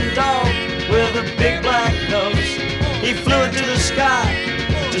funny-looking dog with a big black nose. He flew into the sky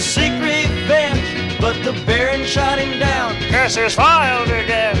to seek revenge, but the Baron shot him down. Curses filed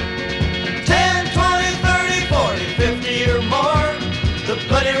again. 10, 20, 30, 40, 50 or more, the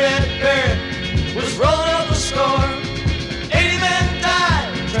bloody Red Baron was rolling up a score. 80 men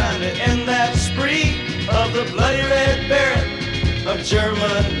died trying to end that spree of the bloody Red Baron of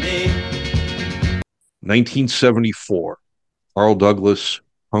Germany. 1974, Carl Douglas,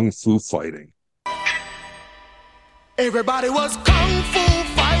 Kung Fu Fighting. Everybody was kung fu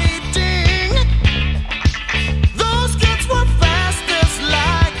fighting. Those kids were fast as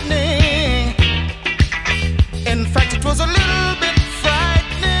lightning. In fact, it was a little bit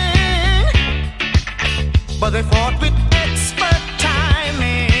frightening, but they fought with expert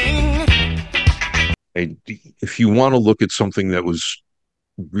timing. And if you want to look at something that was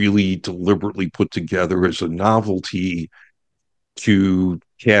really deliberately put together as a novelty to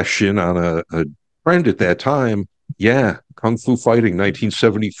cash in on a trend at that time, yeah, Kung Fu Fighting,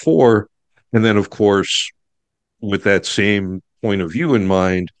 1974. And then, of course, with that same point of view in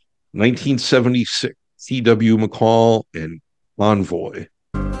mind, 1976, C.W. McCall and CONVOY.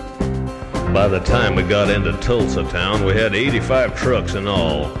 By the time we got into Tulsa town, we had 85 trucks in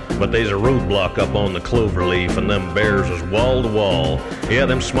all. But there's a roadblock up on the Cloverleaf, and them bears was wall to wall. Yeah,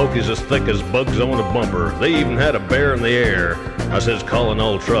 them smokies as thick as bugs on a bumper. They even had a bear in the air. I says, calling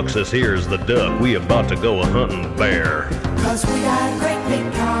all trucks, this here's the duck. We about to go a-hunting bear. 'Cause we got a great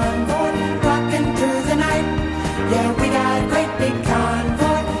big convoy rocking through the night. Yeah, we got a great big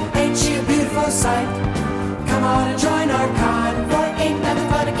convoy. Ain't she a beautiful sight? Come on and join our convoy. Ain't nothing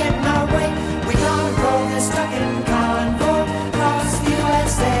but to get in our way. We gonna roll this truckin' convoy across the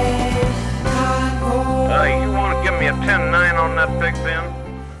USA. Convoy. You want to give me a 10-9 on that, Big Ben?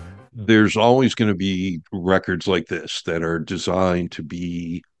 There's always going to be records like this that are designed to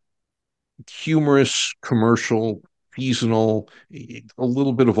be humorous, commercial, seasonal, a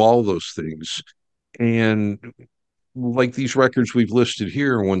little bit of all those things. And like these records we've listed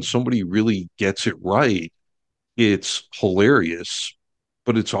here, when somebody really gets it right, it's hilarious,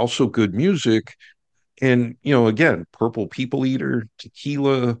 but it's also good music. And, you know, again, Purple People Eater,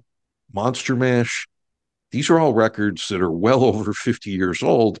 Tequila, Monster Mash, these are all records that are well over 50 years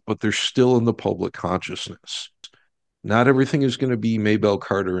old, but they're still in the public consciousness. Not everything is going to be Maybelle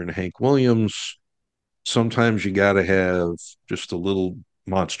Carter and Hank Williams. Sometimes you got to have just a little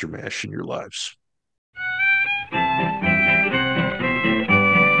Monster Mash in your lives.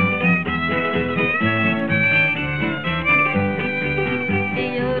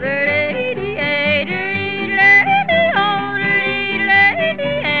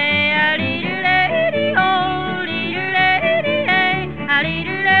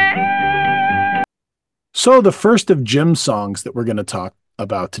 So the first of Jim's songs that we're going to talk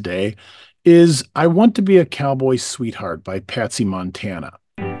about today is I Want to Be a Cowboy Sweetheart by Patsy Montana.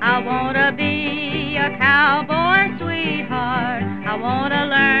 I want to be a cowboy sweetheart. I want to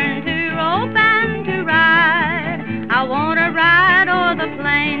learn to rope and to ride. I want to ride o'er the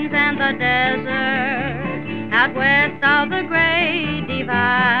plains and the desert, out west of the Great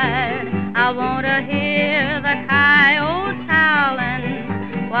Divide. I want to hear the coyotes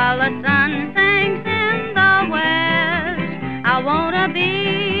howling while the sun sinks in the west. I want to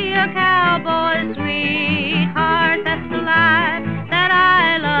be a cowboy sweetheart. That's the life that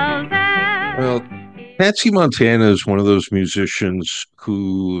I love best. Well, Patsy Montana is one of those musicians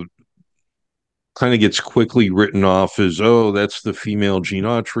who kind of gets quickly written off as, oh, that's the female Gene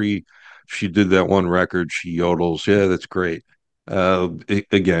Autry. She did that one record. She yodels. Yeah, that's great.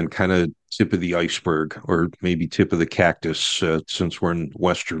 Again, kind of tip of the iceberg, or maybe tip of the cactus, since we're in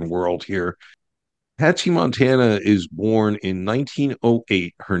Western world here. Patsy Montana is born in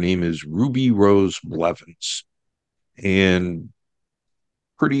 1908. Her name is Ruby Rose Blevins. And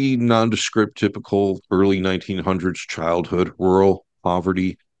pretty nondescript, typical early 1900s childhood, rural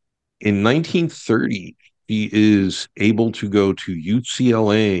poverty. In 1930, she is able to go to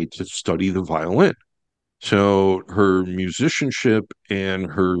UCLA to study the violin. So her musicianship and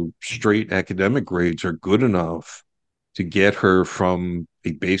her straight academic grades are good enough to get her from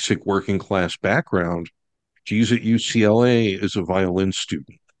a basic working class background. She's at UCLA as a violin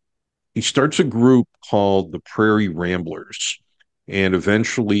student. He starts a group called the Prairie Ramblers, and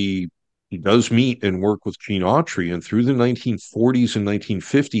eventually he does meet and work with Gene Autry. And through the 1940s and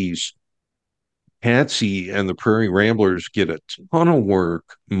 1950s, Patsy and the Prairie Ramblers get a ton of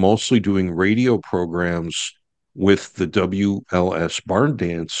work, mostly doing radio programs with the WLS Barn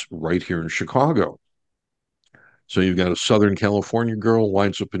Dance right here in Chicago. So you've got a Southern California girl,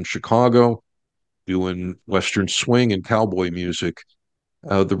 winds up in Chicago doing Western swing and cowboy music.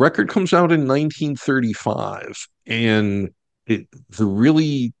 The record comes out in 1935, and the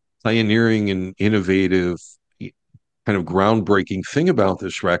really pioneering and innovative, kind of groundbreaking thing about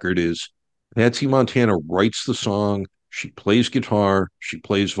this record is Patsy Montana writes the song, she plays guitar, she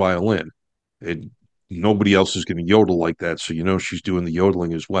plays violin. And nobody else is going to yodel like that, so you know she's doing the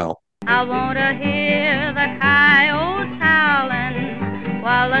yodeling as well. I want to hear the coyotes howling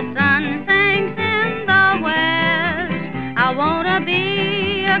while the sun sinks in the west. I want to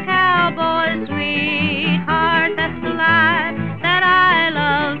be a cowboy sweetheart. That's the life that I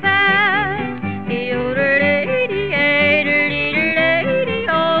love best.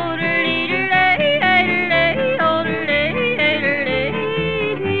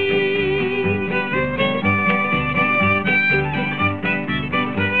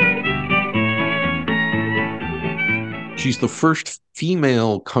 She's the first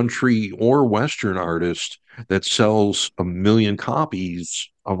female country or Western artist that sells 1 million copies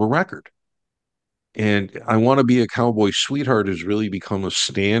of a record. And I Want to Be a Cowboy Sweetheart has really become a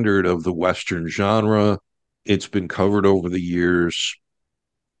standard of the Western genre. It's been covered over the years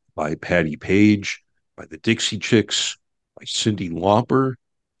by Patti Page, by the Dixie Chicks, by Cyndi Lauper,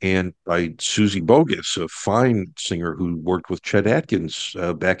 and by Susie Bogus, a fine singer who worked with Chet Atkins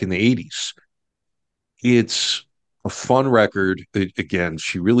back in the 80s. It's a fun record. Again,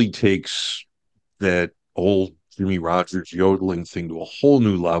 she really takes that old Jimmy Rogers yodeling thing to a whole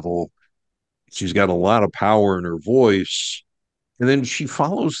new level. She's got a lot of power in her voice. And then she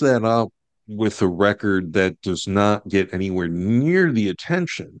follows that up with a record that does not get anywhere near the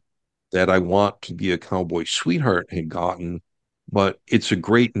attention that I Want to Be a Cowboy Sweetheart had gotten. But it's a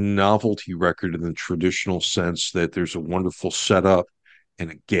great novelty record in the traditional sense that there's a wonderful setup and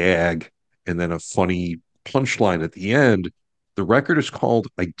a gag and then a funny punchline at the end. The record is called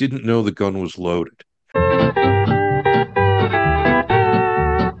I Didn't Know the Gun Was Loaded.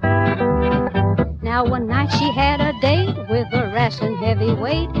 Now one night she had a date with a wrestling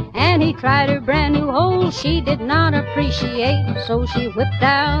heavyweight, and he tried her brand new hole she did not appreciate. So she whipped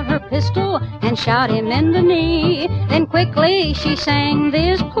out her pistol and shot him in the knee. Then quickly she sang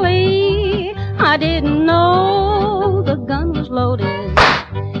this plea: I didn't know the gun was loaded,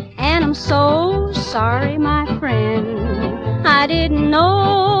 and I'm so sorry, my friend. I didn't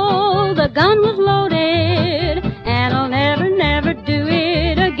know the gun was loaded, and and I'll never, never do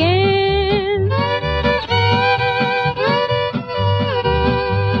it again.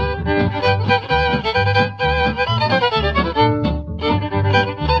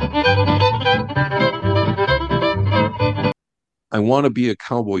 I Want to Be a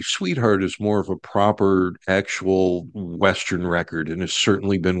Cowboy Sweetheart is more of a proper, actual Western record, and has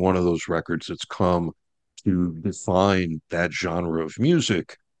certainly been one of those records that's come to define that genre of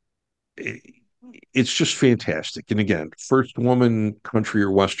music. It's just fantastic. And again, first woman country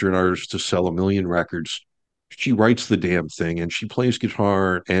or Western artist to sell 1 million records. She writes the damn thing, and she plays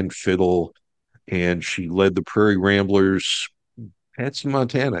guitar and fiddle, and she led the Prairie Ramblers, Patsy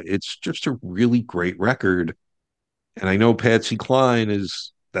Montana. It's just a really great record. And I know Patsy Cline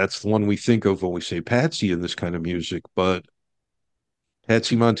that's the one we think of when we say Patsy in this kind of music, but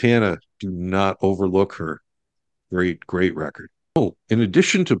Patsy Montana, do not overlook her. Great, great record. Oh, in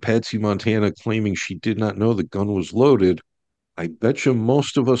addition to Patsy Montana claiming she did not know the gun was loaded, I bet you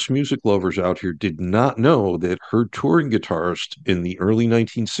most of us music lovers out here did not know that her touring guitarist in the early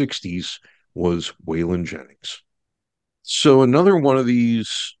 1960s was Waylon Jennings. So another one of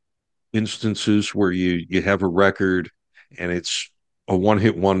these instances where you have a record and it's a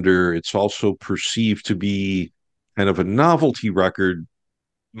one-hit wonder. It's also perceived to be kind of a novelty record,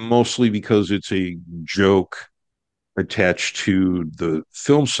 mostly because it's a joke attached to the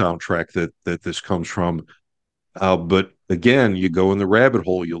film soundtrack that this comes from. But again, you go in the rabbit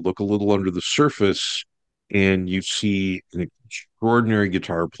hole, you look a little under the surface, and you see an extraordinary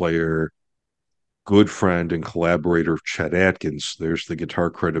guitar player, good friend and collaborator of Chet Atkins. There's the guitar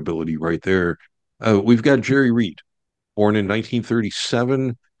credibility right there. We've got Jerry Reed, born in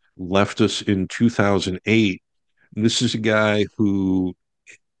 1937, left us in 2008. This is a guy who,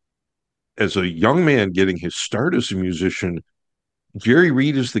 as a young man getting his start as a musician, Jerry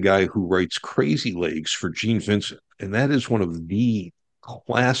Reed is the guy who writes Crazy Legs for Gene Vincent. And that is one of the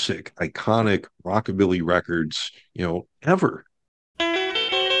classic, iconic rockabilly records, ever.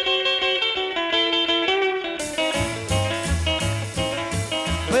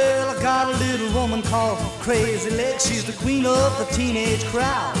 Well, I got a little woman called Crazy Legs. She's the queen of the teenage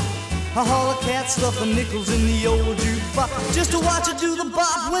crowd. A holler cat stuffing nickels in the old jukebox just to watch her do the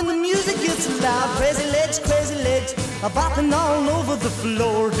bop when the music gets loud. Crazy legs, bopping all over the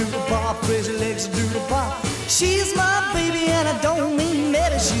floor. Do the bop, crazy legs, do the bop. She's my baby and I don't mean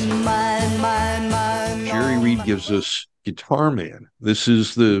maybe she's mine. Jerry Reed gives us Guitar Man. This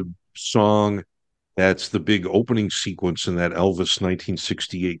is the song that's the big opening sequence in that Elvis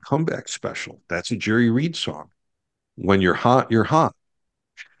 1968 comeback special. That's a Jerry Reed song. When you're hot, you're hot.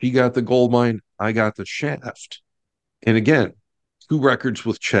 He got the gold mine, I got the shaft. And again, 2 records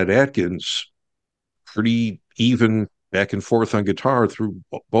with Chet Atkins, pretty even back and forth on guitar through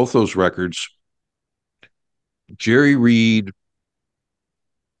both those records. Jerry Reed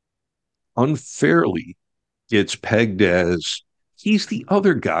unfairly gets pegged as he's the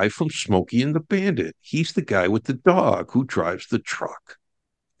other guy from Smokey and the Bandit. He's the guy with the dog who drives the truck,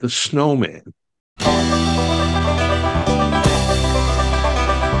 the snowman.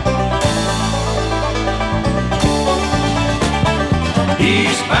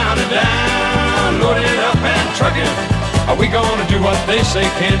 Eastbound and down, loaded up and trucking. Are we gonna do what they say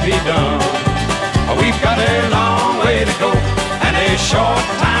can't be done? We've got a long way to go and a short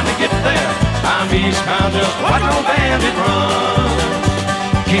time to get there. I'm eastbound, just watch no bandit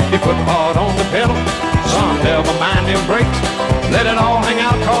run. Keep your foot hard on the pedal, son, never mind them brakes. Let it all hang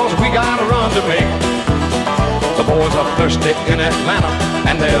out, cause we got a run to make. The boys are thirsty in Atlanta,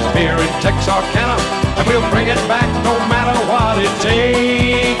 and there's beer in Texarkana, and we'll bring it back no matter what it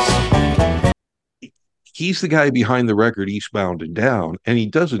takes. He's the guy behind the record Eastbound and Down, and he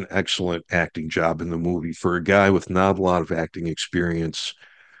does an excellent acting job in the movie for a guy with not a lot of acting experience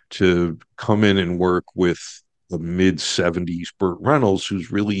to come in and work with the mid-70s Burt Reynolds,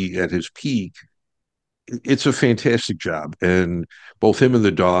 who's really at his peak. It's a fantastic job, and both him and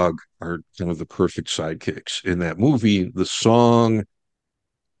the dog are kind of the perfect sidekicks in that movie. The song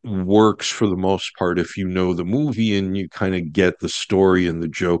works for the most part if you know the movie and you kind of get the story and the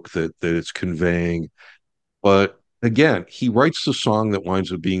joke that it's conveying. But again, he writes the song that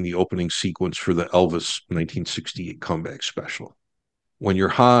winds up being the opening sequence for the Elvis 1968 comeback special. When you're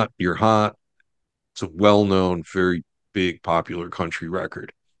hot, you're hot. It's a well-known, very big, popular country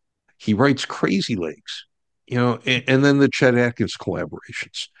record. He writes Crazy Legs, and then the Chet Atkins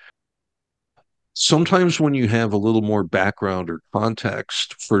collaborations. Sometimes when you have a little more background or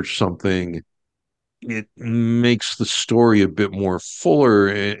context for something, it makes the story a bit more fuller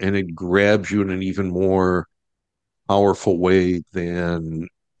and it grabs you in an even more powerful way than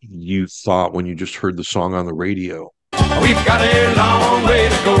you thought when you just heard the song on the radio. We've got a long way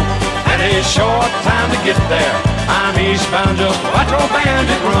to go and a short time to get there. I'm eastbound, just watch old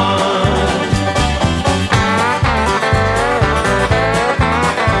bandit run.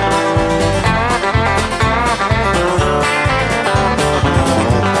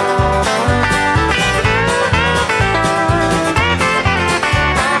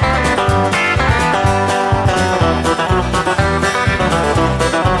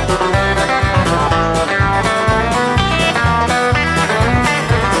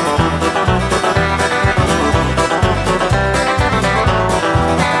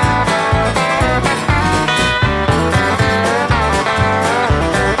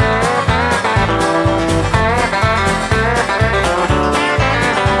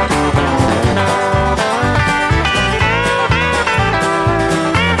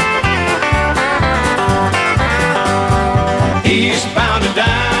 Eastbound and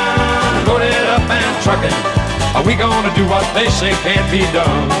down, loaded up and trucking. Are we gonna do what they say can't be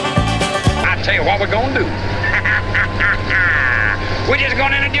done? I tell you what we're gonna do. We're just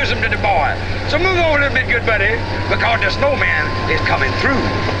gonna introduce him to the boy. So move over a little bit, good buddy, because the snowman is coming through.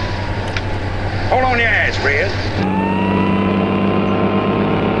 Hold on your ass, Fred.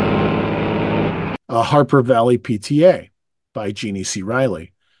 Harper Valley PTA by Jeannie C.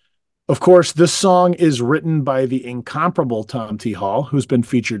 Riley. Of course, this song is written by the incomparable Tom T. Hall, who's been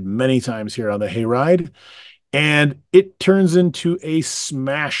featured many times here on the Hayride, and it turns into a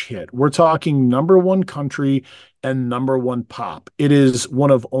smash hit. We're talking #1 country and #1 pop. It is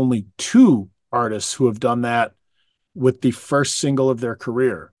one of only 2 artists who have done that with the first single of their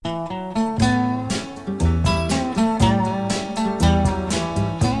career. I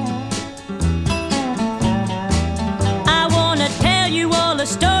want to tell you all a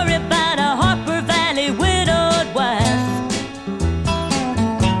story about a Harper Valley widowed wife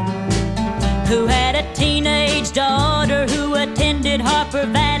who had a teenage daughter who attended Harper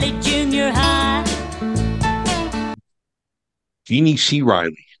Valley Junior High. Jeannie C.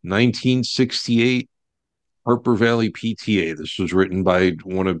 Riley, 1968, Harper Valley PTA. This was written by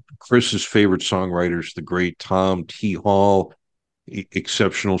one of Chris's favorite songwriters, the great Tom T. Hall,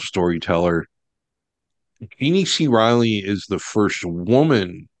 exceptional storyteller. Jeannie C. Riley is the first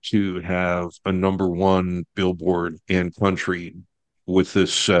woman to have a #1 Billboard and country with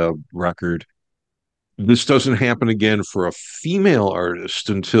this record. This doesn't happen again for a female artist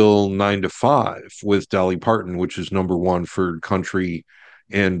until 9 to 5 with Dolly Parton, which is #1 for country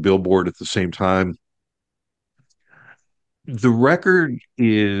and Billboard at the same time. The record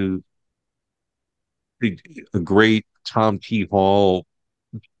is a great Tom T. Hall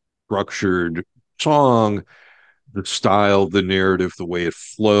structured song, the style, the narrative, the way it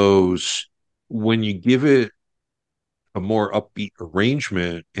flows. When you give it a more upbeat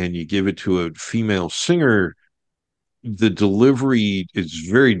arrangement and you give it to a female singer, the delivery is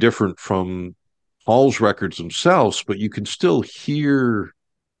very different from Hall's records themselves, but you can still hear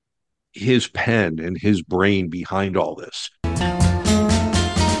his pen and his brain behind all this. Well,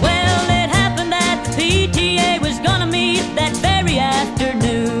 it happened that the PTA was gonna meet that very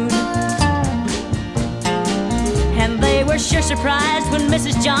afternoon, and they were sure surprised when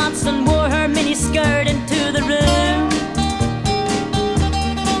Mrs. Johnson wore her mini skirt into the room.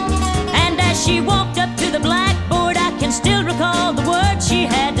 And as she walked up to the blackboard, I can still recall the words she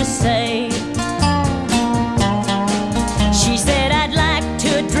had to say. She said, "I'd like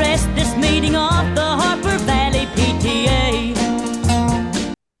to address this meeting of the Harper Valley PTA."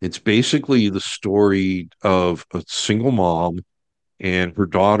 It's basically the story of a single mom, and her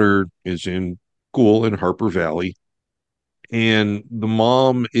daughter is in school in Harper Valley, and the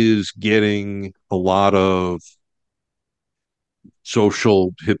mom is getting a lot of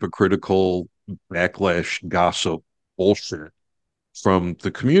social, hypocritical backlash, gossip, bullshit from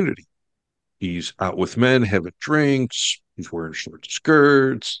the community. He's out with men, having drinks, he's wearing short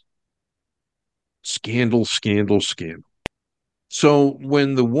skirts. Scandal, scandal, scandal. So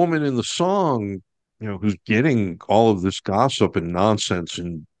when the woman in the song, who's getting all of this gossip and nonsense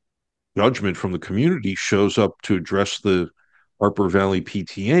and judgment from the community, shows up to address the Harper Valley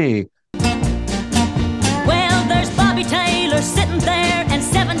PTA. Well, there's Bobby Taylor sitting there, and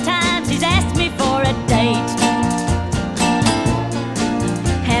 7 times he's asked me for a date.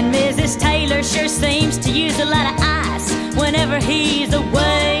 And Mrs. Taylor sure seems to use a lot of ice whenever he's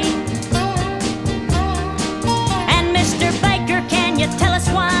away. And Mr. Baker, can you tell us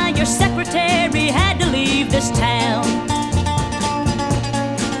why your secretary had to leave this town?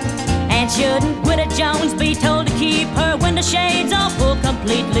 And shouldn't Widow Jones be told to keep her window shades all pulled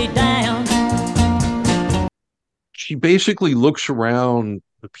completely down? She basically looks around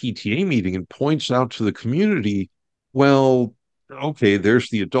the PTA meeting and points out to the community, well, okay, there's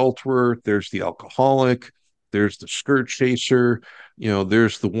the adulterer, there's the alcoholic, there's the skirt chaser,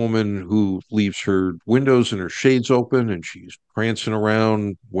 there's the woman who leaves her windows and her shades open and she's prancing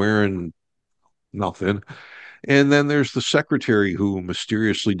around wearing nothing. And then there's the secretary who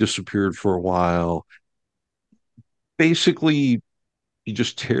mysteriously disappeared for a while. Basically, he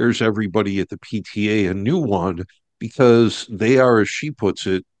just tears everybody at the PTA a new one because they are, as she puts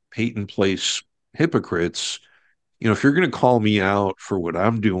it, Peyton Place hypocrites. If you're going to call me out for what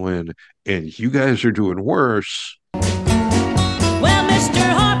I'm doing and you guys are doing worse. Well, Mr.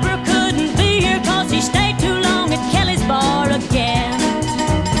 Harper couldn't be here cause he stayed too long at Kelly's bar again.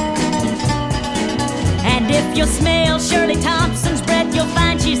 And if you smell Shirley Thompson's breath, you'll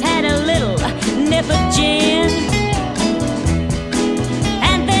find she's had a little nip of gin.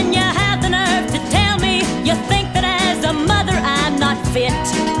 And then you have the nerve to tell me you think that as a mother I'm not fit.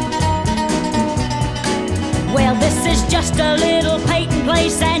 Well, this is just a little Peyton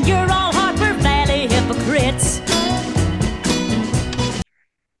Place, and you're all Harper Valley hypocrites.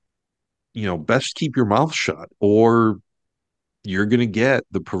 Best keep your mouth shut, or you're going to get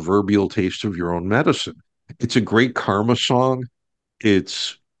the proverbial taste of your own medicine. It's a great karma song.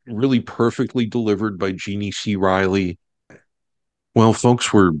 It's really perfectly delivered by Jeannie C. Riley. Well,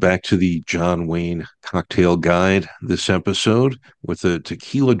 folks, we're back to the John Wayne Cocktail Guide this episode with a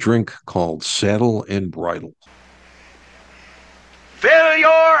tequila drink called Saddle and Bridle. Fill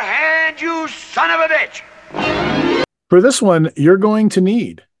your hand, you son of a bitch! For this one, you're going to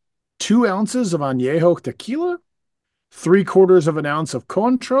need 2 ounces of Añejo tequila, 3/4 of an ounce of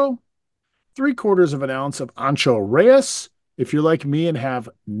Cointreau, 3/4 of an ounce of Ancho Reyes. If you're like me and have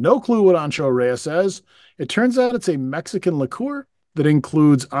no clue what Ancho Reyes is, it turns out it's a Mexican liqueur that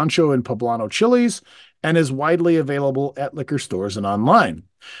includes ancho and poblano chilies and is widely available at liquor stores and online.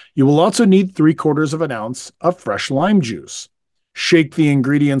 You will also need 3/4 of an ounce of fresh lime juice. Shake the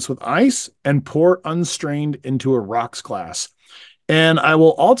ingredients with ice and pour unstrained into a rocks glass. And I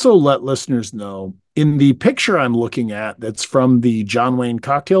will also let listeners know, in the picture I'm looking at that's from the John Wayne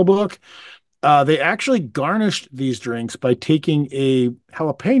cocktail book, they actually garnished these drinks by taking a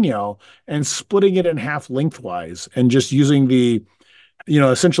jalapeno and splitting it in half lengthwise and just using the,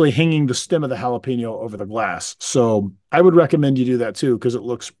 essentially hanging the stem of the jalapeno over the glass. So I would recommend you do that too, because it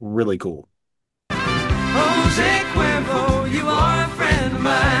looks really cool. Jose Cuervo, you are a friend of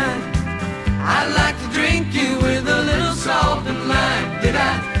mine. I'd like to drink you with a little salt and lime. Did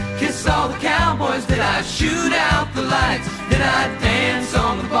I kiss all the cowboys? Did I shoot out the lights? Did I dance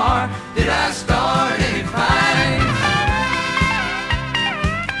on the bar? Did I start any fight?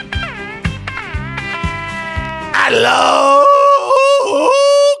 Hello,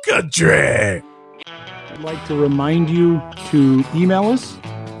 country. I'd like to remind you to email us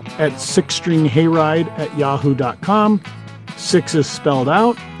at sixstringhayride@yahoo.com. 6 is spelled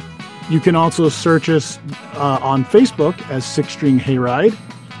out. You can also search us on Facebook as Six String Hayride,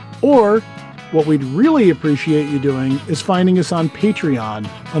 or what we'd really appreciate you doing is finding us on Patreon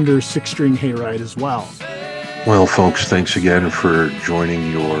under Six String Hayride as well. Well, folks, thanks again for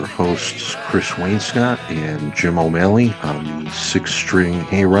joining your hosts, Chris Wainscott and Jim O'Malley, on the Six String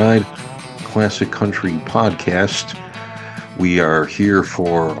Hayride Classic Country Podcast. We are here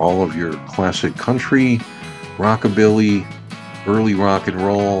for all of your classic country, rockabilly, early rock and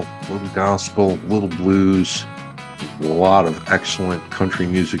roll, little gospel, little blues, a lot of excellent country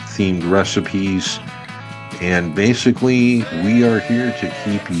music themed recipes. And basically, we are here to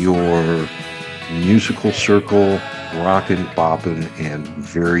keep your musical circle rockin', boppin', and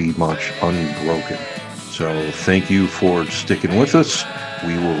very much unbroken. So thank you for sticking with us.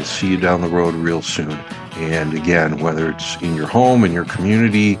 We will see you down the road real soon. And again, whether it's in your home, in your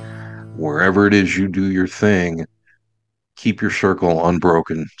community, wherever it is you do your thing, keep your circle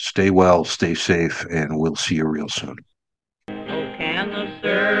unbroken. Stay well, stay safe, and we'll see you real soon. Can the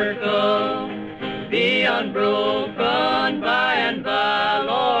circle be unbroken by and by,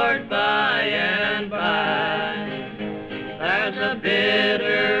 Lord, by and by? There's a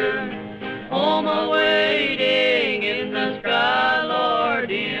bitter home awaiting in the sky, Lord,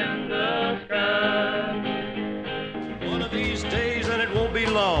 in the sky. One of these days, and it won't be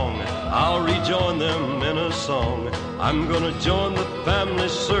long, I'll rejoin them in a song. I'm gonna join the family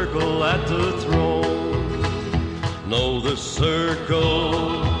circle at the throne. No, the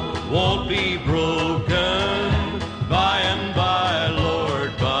circle won't be broken by and by,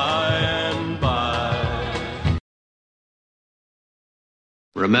 Lord, by and by.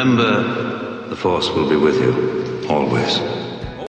 Remember, the Force will be with you, always.